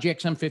Garmin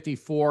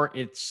GXM54,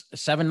 it's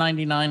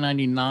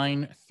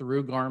 $799.99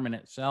 through Garmin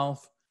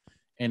itself.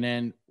 And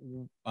then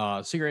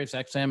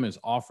SiriusXM is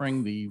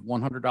offering the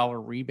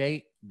 $100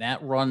 rebate.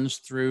 That runs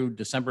through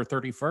December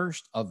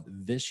 31st of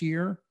this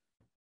year.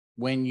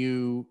 When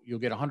you'll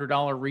get a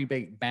 $100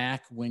 rebate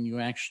back when you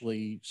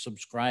actually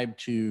subscribe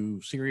to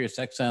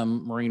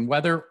SiriusXM Marine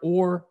Weather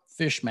or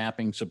fish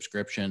mapping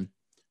subscription,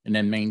 and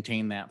then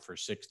maintain that for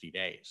 60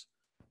 days.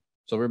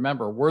 So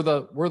remember, we're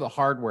the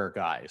hardware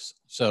guys.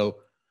 So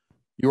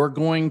you're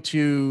going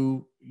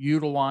to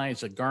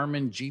utilize a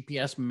Garmin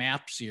GPS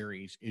map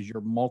series is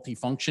your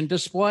multifunction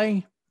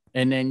display,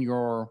 and then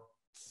your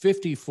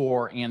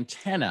 54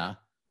 antenna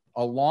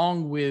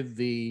along with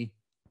the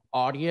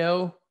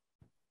audio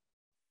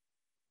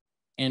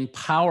and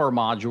power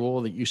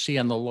module that you see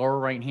on the lower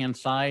right-hand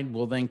side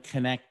will then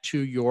connect to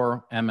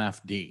your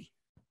MFD.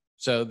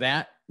 So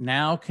that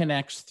now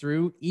connects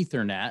through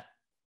Ethernet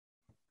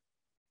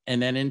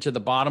and then into the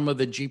bottom of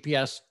the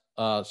GPS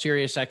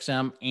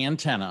SiriusXM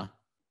antenna.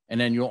 And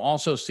then you'll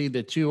also see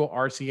the two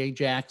RCA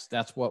jacks.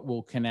 That's what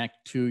will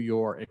connect to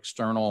your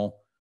external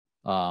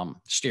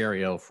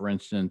stereo, for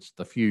instance,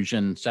 the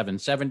Fusion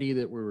 770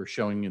 that we were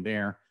showing you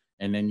there.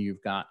 And then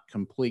you've got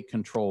complete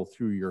control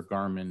through your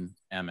Garmin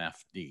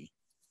MFD.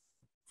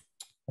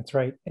 That's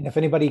right. And if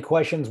anybody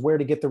questions where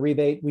to get the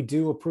rebate, we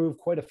do approve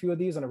quite a few of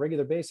these on a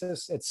regular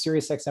basis. It's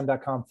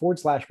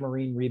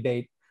SiriusXM.com/marine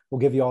rebate. We'll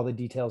give you all the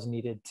details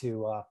needed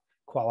to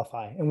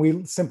qualify. And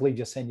we simply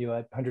just send you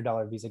a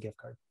 $100 Visa gift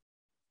card.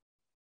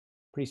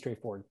 Pretty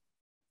straightforward.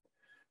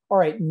 All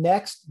right,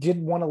 next,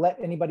 did want to let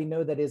anybody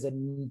know that is a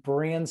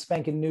brand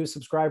spanking new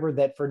subscriber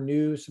that for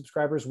new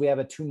subscribers, we have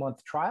a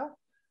 2-month trial.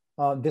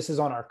 This is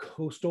on our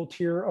coastal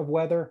tier of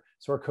weather.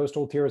 So our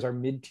coastal tier is our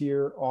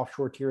mid-tier,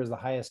 offshore tier is the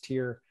highest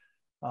tier.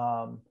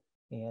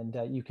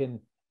 You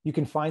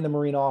can find the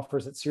marine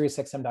offers at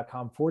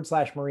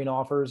SiriusXM.com/marine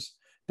offers.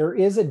 There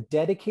is a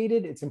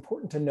dedicated, it's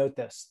important to note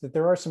this, that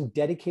there are some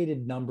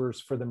dedicated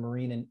numbers for the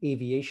marine and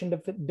aviation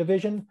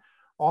division.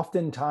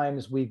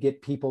 Oftentimes we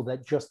get people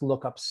that just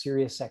look up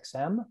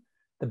SiriusXM,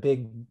 the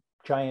big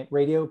giant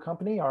radio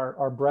company,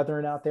 our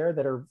brethren out there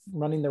that are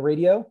running the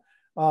radio,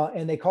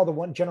 and they call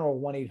the general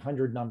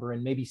 1-800 number,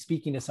 and maybe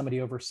speaking to somebody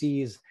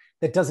overseas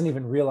that doesn't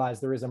even realize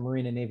there is a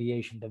marine and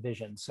aviation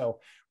division. So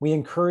we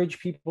encourage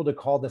people to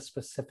call the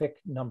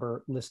specific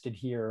number listed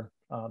here.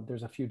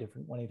 There's a few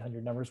different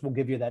 1-800 numbers. We'll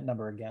give you that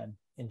number again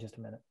in just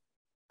a minute.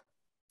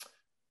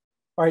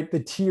 All right, the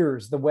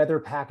tiers, the weather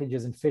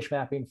packages and fish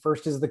mapping.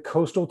 First is the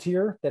coastal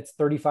tier. That's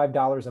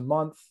 $35 a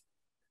month.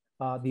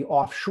 The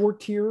offshore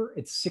tier,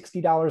 it's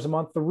 $60 a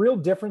month. The real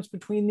difference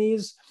between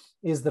these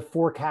is the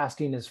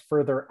forecasting is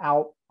further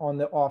out on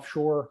the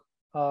offshore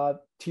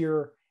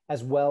tier,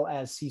 as well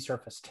as sea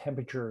surface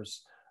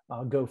temperatures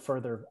go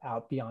further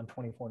out beyond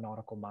 24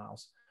 nautical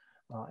miles.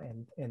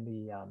 And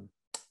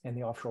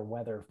the offshore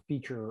weather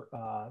feature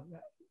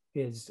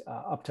is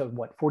up to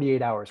what,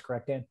 48 hours,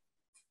 correct, Dan?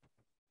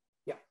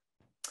 Yeah.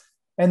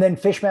 And then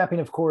fish mapping,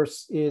 of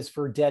course, is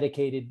for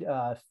dedicated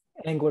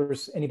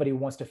anglers, anybody who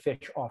wants to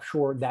fish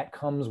offshore. That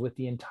comes with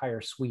the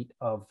entire suite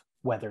of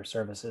weather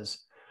services.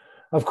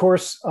 Of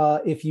course,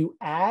 if you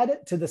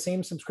add to the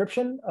same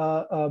subscription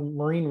a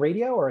marine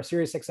radio or a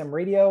SiriusXM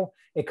radio,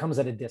 it comes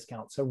at a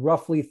discount. So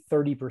roughly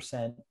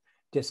 30%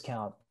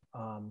 discount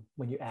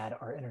when you add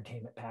our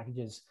entertainment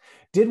packages.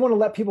 Did want to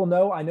let people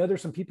know, I know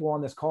there's some people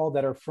on this call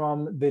that are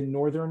from the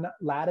northern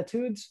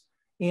latitudes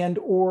and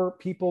or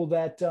people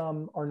that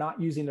are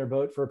not using their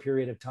boat for a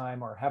period of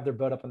time or have their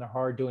boat up on the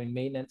hard doing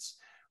maintenance.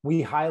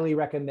 We highly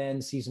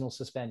recommend seasonal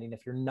suspending.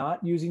 If you're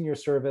not using your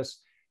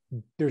service,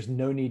 there's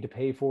no need to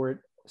pay for it.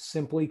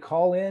 simply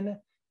call in,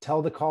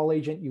 tell the call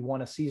agent you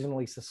want to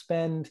seasonally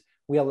suspend.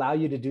 We allow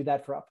you to do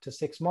that for up to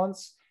 6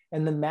 months.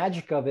 And the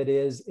magic of it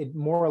is it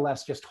more or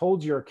less just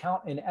holds your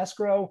account in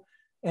escrow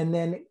and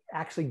then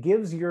actually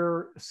gives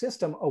your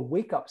system a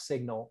wake-up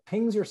signal,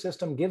 pings your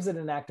system, gives it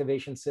an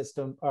activation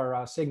system or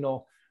a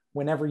signal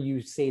whenever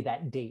you say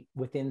that date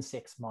within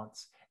 6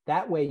 months.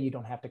 That way you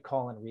don't have to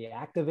call and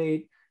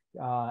reactivate.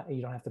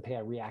 You don't have to pay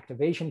a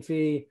reactivation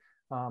fee.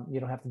 You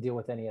don't have to deal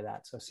with any of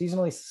that. So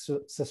seasonally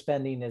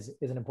suspending is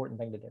an important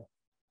thing to do.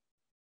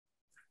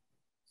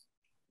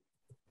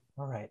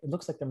 All right, it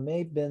looks like there may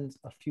have been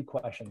a few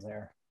questions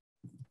there.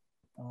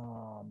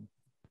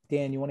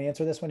 Dan, you want to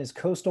answer this one? Is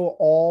coastal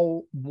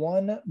all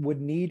one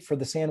would need for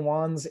the San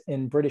Juans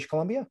in British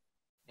Columbia?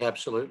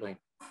 Absolutely.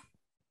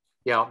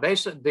 Yeah,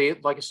 basically,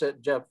 like I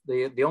said, Geoff,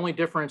 the only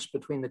difference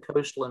between the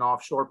coastal and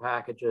offshore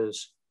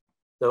packages,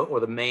 or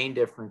the main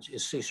difference,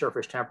 is sea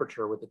surface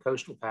temperature. With the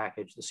coastal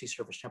package, the sea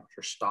surface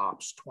temperature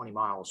stops 20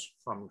 miles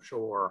from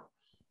shore.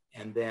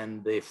 And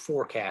then the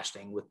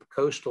forecasting. With the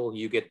coastal,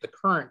 you get the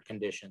current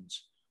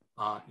conditions.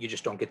 You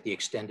just don't get the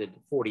extended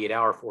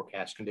 48-hour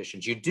forecast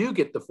conditions. You do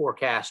get the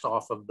forecast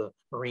off of the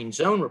marine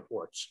zone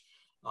reports,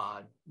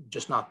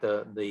 just not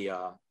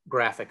the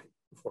graphic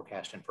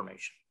forecast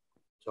information.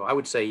 So I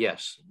would say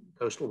yes,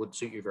 coastal would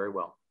suit you very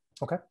well.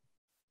 Okay.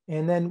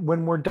 And then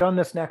when we're done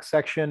this next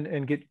section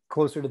and get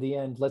closer to the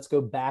end, let's go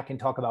back and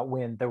talk about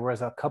wind. There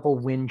was a couple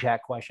wind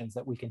chat questions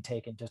that we can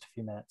take in just a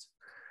few minutes.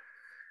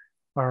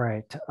 All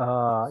right,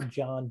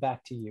 John,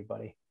 back to you,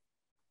 buddy.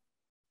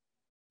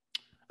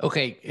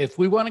 Okay, if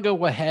we want to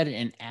go ahead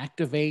and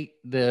activate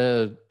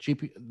the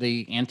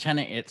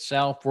antenna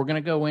itself, we're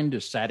going to go into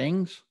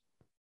settings.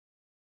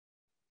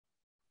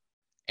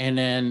 And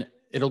then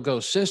it'll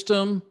go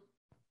system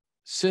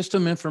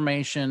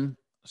information,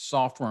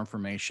 software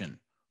information.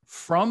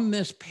 From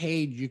this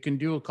page, you can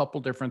do a couple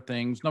different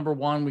things. Number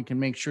one, we can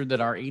make sure that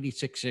our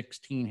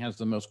 8616 has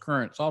the most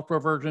current software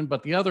version,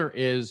 but the other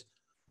is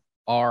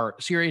our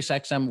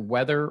SiriusXM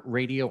Weather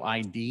Radio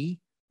ID.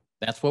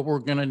 That's what we're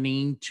going to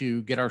need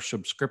to get our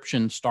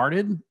subscription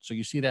started. So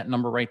you see that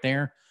number right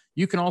there.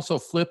 You can also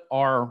flip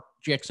our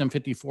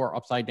GXM54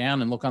 upside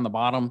down and look on the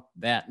bottom.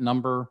 That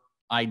number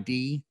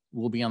ID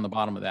will be on the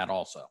bottom of that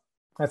also.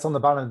 That's on the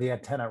bottom of the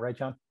antenna, right,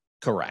 John?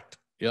 Correct.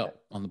 Yep,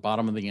 on the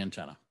bottom of the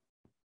antenna.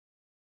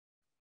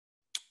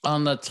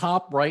 On the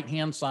top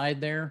right-hand side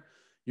there,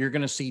 you're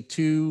going to see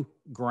two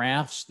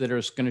graphs that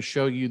are going to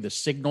show you the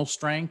signal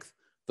strength.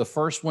 The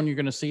first one you're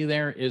going to see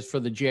there is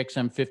for the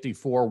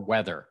GXM54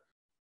 weather.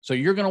 So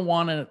you're going to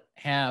want to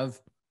have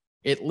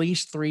at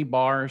least 3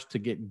 bars to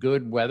get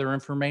good weather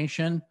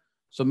information.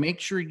 So make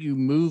sure you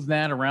move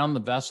that around the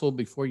vessel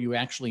before you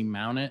actually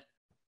mount it.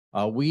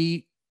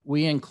 We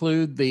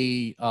include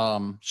the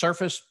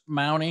surface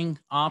mounting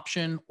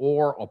option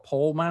or a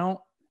pole mount.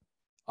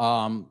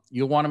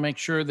 You'll want to make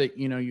sure that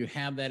you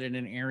have that in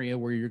an area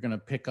where you're going to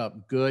pick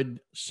up good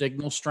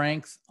signal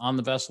strength on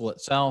the vessel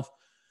itself.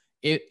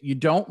 You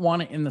don't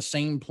want it in the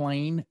same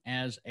plane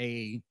as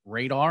a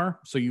radar.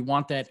 So you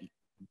want that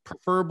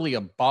preferably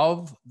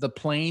above the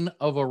plane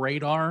of a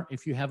radar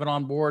if you have it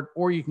on board,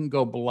 or you can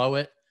go below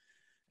it.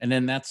 And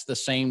then that's the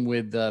same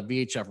with the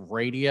VHF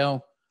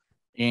radio.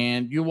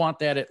 And you want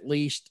that at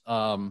least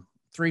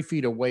 3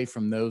 feet away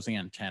from those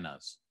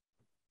antennas.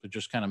 So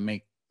just kind of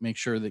make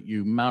sure that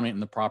you mount it in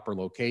the proper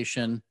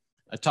location.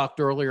 I talked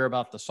earlier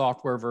about the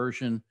software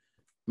version.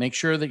 Make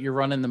sure that you're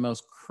running the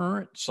most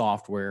current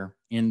software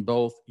in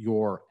both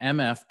your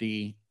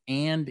MFD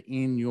and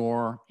in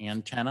your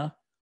antenna.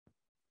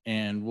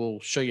 And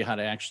we'll show you how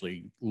to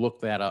actually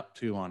look that up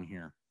too on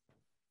here.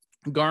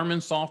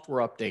 Garmin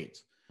software updates.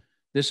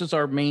 This is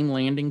our main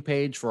landing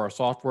page for our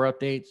software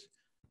updates.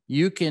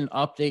 You can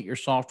update your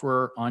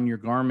software on your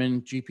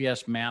Garmin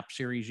GPS map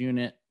series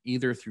unit,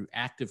 either through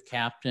Active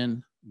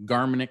Captain,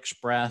 Garmin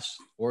Express,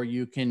 or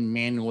you can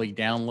manually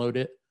download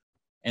it.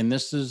 And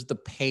this is the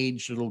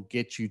page that'll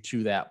get you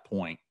to that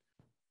point.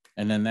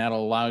 And then that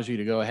allows you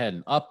to go ahead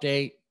and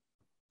update.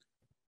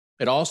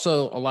 It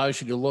also allows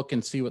you to look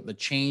and see what the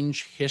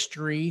change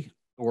history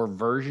or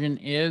version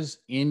is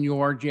in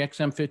your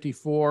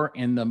GXM54.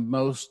 And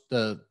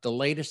the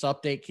latest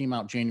update came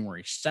out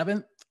January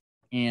 7th,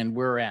 and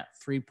we're at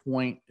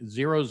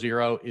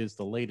 3.00 is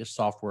the latest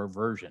software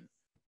version.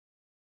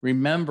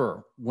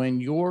 Remember,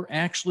 when you're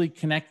actually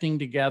connecting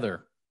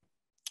together,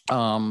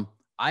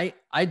 I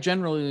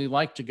generally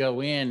like to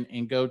go in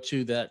and go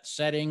to that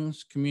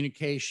settings,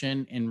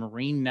 communication, and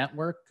marine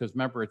network, because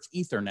remember, it's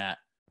Ethernet.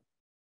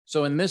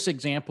 So in this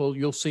example,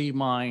 you'll see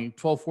my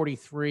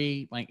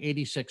 1243, my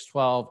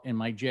 8612, and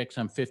my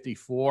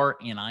GXM54,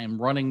 and I am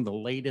running the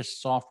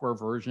latest software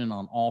version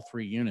on all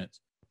 3 units.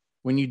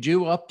 When you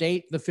do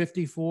update the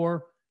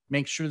 54,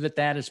 make sure that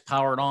that is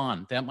powered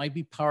on. That might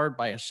be powered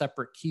by a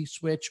separate key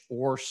switch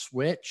or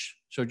switch.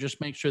 So just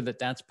make sure that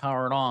that's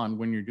powered on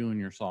when you're doing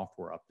your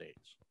software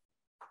updates.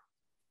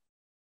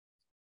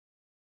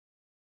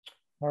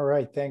 All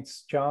right,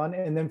 thanks, John.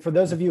 And then for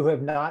those of you who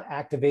have not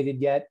activated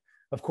yet,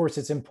 of course,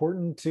 it's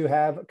important to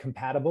have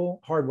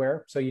compatible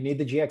hardware. So you need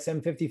the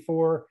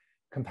GXM54,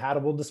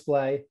 compatible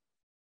display,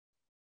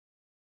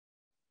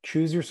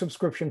 choose your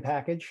subscription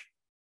package,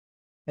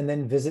 and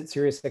then visit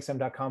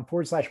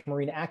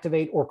SiriusXM.com/marine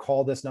activate, or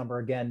call this number,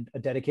 again, a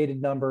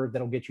dedicated number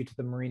that'll get you to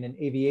the Marine and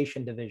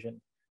Aviation division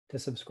to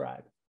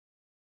subscribe.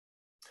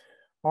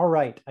 All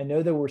right, I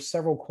know there were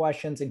several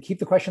questions, and keep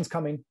the questions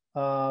coming.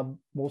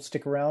 We'll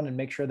stick around and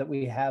make sure that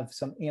we have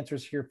some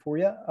answers here for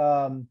you.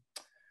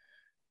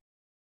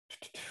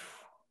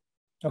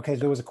 Okay,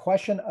 there was a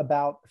question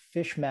about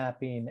fish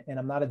mapping, and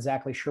I'm not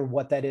exactly sure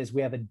what that is.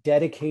 We have a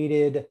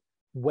dedicated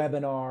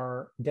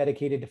webinar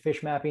dedicated to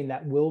fish mapping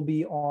that will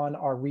be on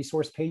our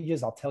resource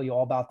pages. I'll tell you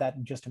all about that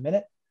in just a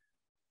minute.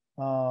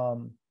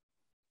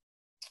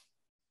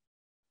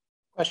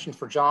 Question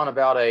for John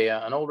about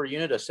an older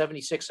unit, a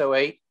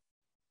 7608.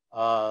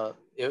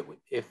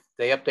 If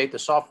they update the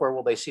software,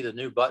 will they see the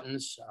new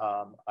buttons?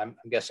 I'm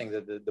guessing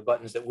that the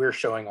buttons that we're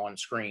showing on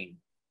screen.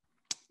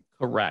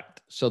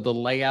 Correct. So the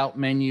layout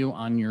menu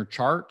on your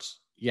charts,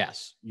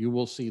 yes, you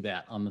will see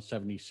that on the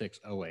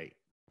 7608.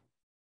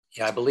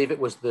 Yeah, I believe it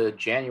was the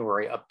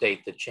January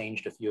update that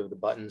changed a few of the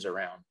buttons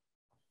around.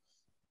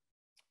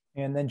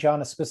 And then,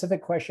 John, a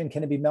specific question: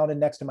 can it be mounted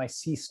next to my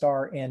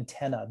C-Star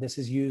antenna? This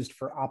is used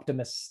for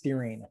Optimus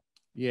steering.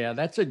 Yeah,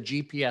 that's a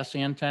GPS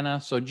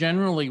antenna. So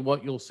generally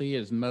what you'll see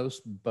is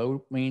most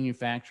boat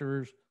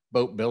manufacturers,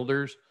 boat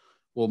builders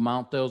will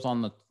mount those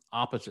on the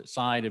opposite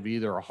side of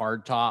either a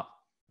hard top,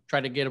 try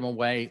to get them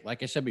away.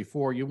 Like I said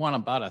before, you want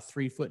about a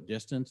 3-foot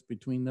distance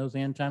between those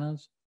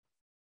antennas.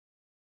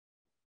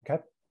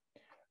 Okay.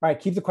 All right,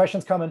 keep the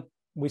questions coming.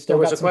 We still there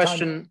was got a some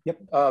question. Time. Yep.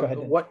 Go ahead,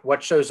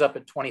 what shows up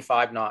at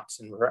 25 knots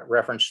in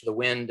reference to the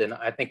wind? And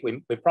I think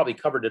we probably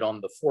covered it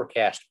on the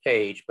forecast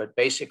page, but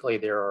basically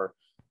there are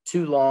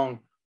 2 long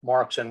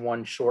marks and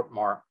 1 short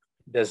mark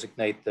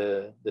designate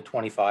the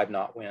 25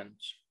 knot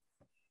winds.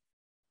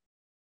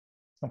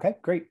 Okay,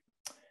 great.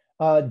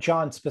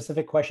 John,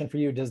 specific question for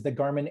you. Does the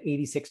Garmin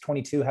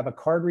 8622 have a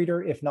card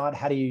reader? If not,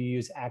 how do you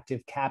use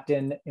Active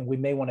Captain? And we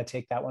may want to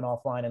take that one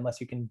offline unless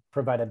you can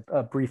provide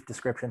a brief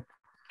description.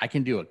 I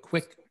can do a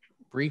quick,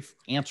 brief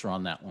answer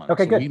on that one.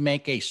 Okay, so good. We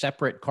make a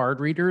separate card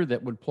reader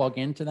that would plug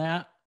into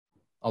that,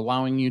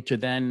 allowing you to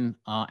then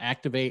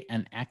activate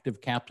an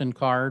Active Captain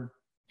card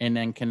and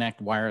then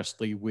connect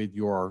wirelessly with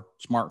your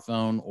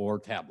smartphone or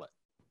tablet.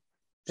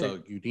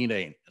 So you need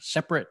a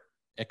separate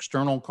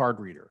external card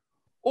reader.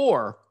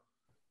 Or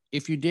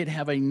if you did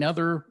have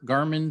another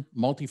Garmin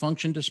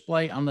multifunction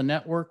display on the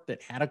network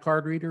that had a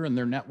card reader and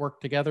they're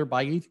networked together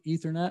by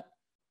Ethernet,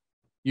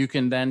 you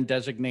can then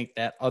designate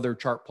that other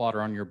chart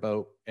plotter on your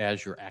boat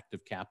as your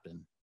Active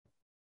Captain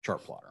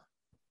chart plotter.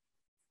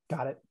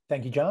 Got it.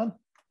 Thank you, John.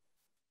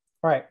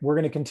 All right, we're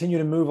going to continue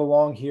to move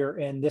along here,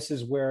 and this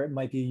is where it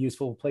might be a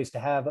useful place to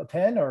have a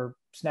pen or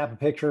snap a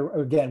picture.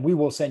 Again, we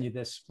will send you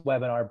this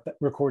webinar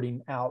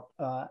recording out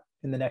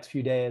in the next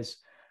few days.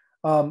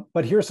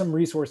 But here's some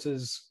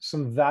resources,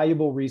 some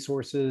valuable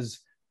resources.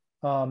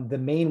 The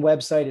main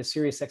website is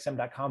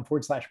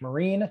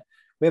SiriusXM.com/marine.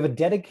 We have a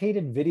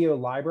dedicated video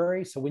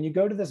library. So when you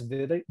go to this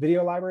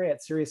video library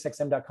at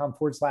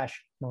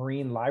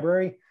SiriusXM.com/marine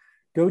library,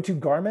 go to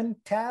Garmin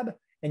tab,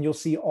 and you'll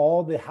see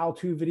all the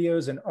how-to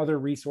videos and other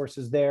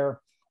resources there.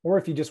 Or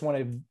if you just want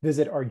to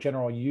visit our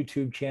general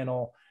YouTube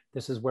channel,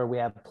 this is where we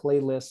have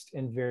playlists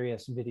and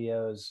various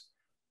videos,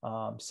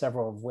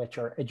 several of which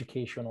are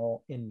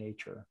educational in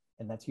nature.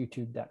 And that's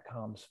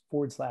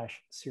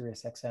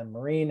youtube.com/SiriusXM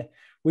Marine.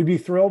 We'd be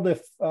thrilled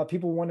if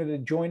people wanted to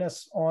join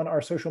us on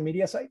our social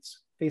media sites,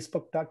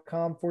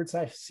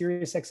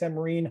 facebook.com/SiriusXM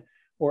Marine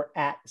or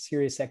at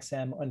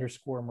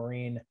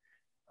SiriusXM_Marine.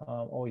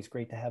 Always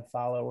great to have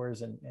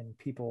followers and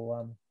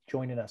people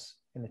joining us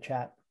in the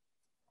chat.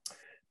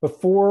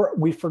 Before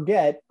we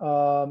forget,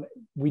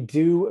 we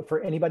do,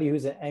 for anybody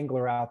who's an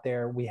angler out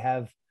there, we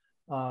have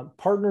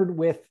partnered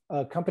with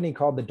a company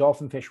called the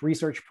Dolphin Fish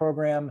Research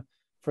Program.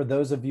 For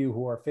those of you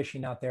who are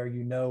fishing out there,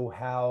 you know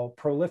how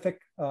prolific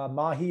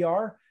mahi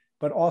are,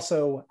 but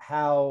also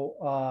how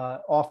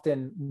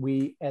often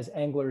we as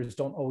anglers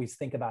don't always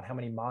think about how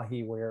many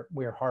mahi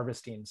we're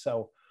harvesting.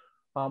 So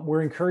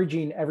we're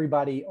encouraging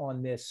everybody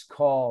on this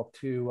call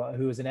to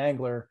who is an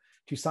angler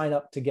to sign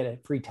up to get a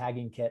free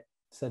tagging kit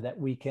so that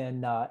we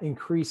can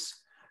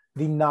increase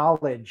the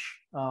knowledge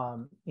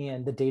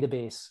and the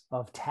database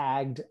of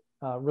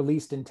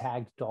released and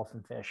tagged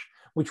dolphin fish,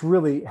 which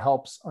really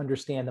helps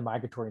understand the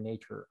migratory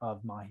nature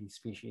of mahi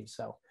species.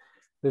 So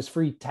those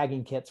free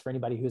tagging kits for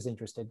anybody who's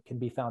interested can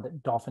be found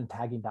at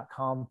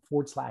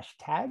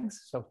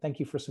dolphintagging.com/tags. So thank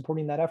you for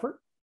supporting that effort.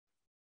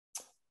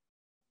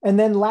 And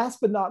then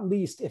last but not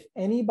least, if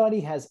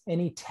anybody has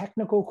any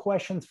technical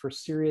questions for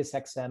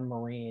SiriusXM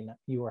Marine,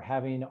 you are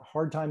having a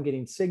hard time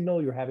getting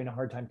signal, you're having a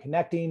hard time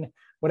connecting,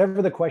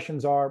 whatever the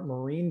questions are,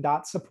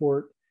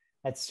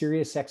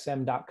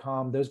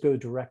 marine.support@SiriusXM.com. Those go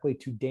directly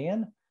to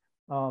Dan.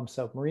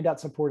 So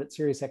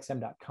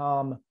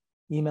marine.support@SiriusXM.com.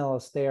 Email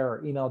us there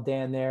or email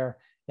Dan there.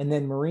 And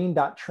then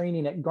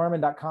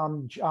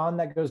marine.training@Garmin.com. John,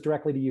 that goes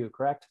directly to you,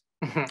 correct?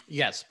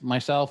 Yes,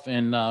 myself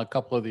and a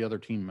couple of the other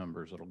team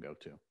members it'll go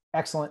to.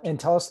 Excellent. And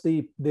tell us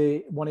the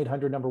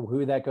 1-800 number,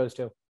 who that goes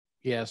to.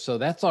 Yeah, so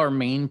that's our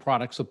main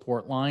product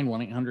support line,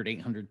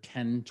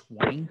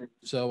 1-800-800-1020.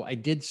 So I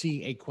did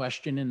see a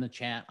question in the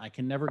chat. I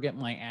can never get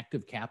my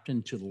active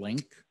captain to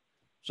link.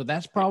 So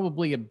that's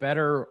probably a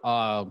better,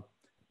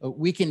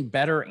 we can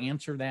better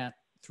answer that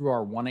through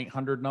our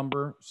 1-800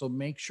 number. So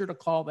make sure to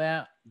call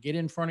that, get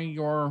in front of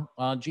your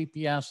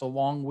GPS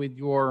along with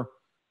your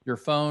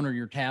phone or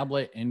your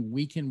tablet, and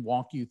we can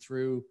walk you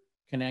through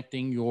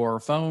connecting your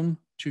phone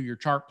to your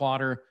chart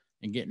plotter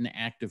and getting the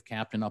active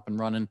captain up and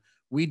running.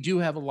 We do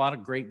have a lot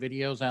of great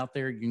videos out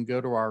there. You can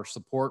go to our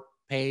support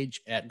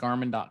page at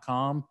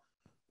garmin.com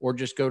or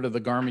just go to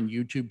the Garmin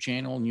YouTube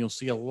channel, and you'll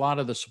see a lot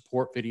of the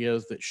support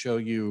videos that show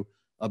you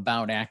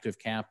about active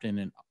captain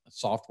and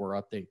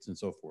software updates and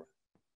so forth.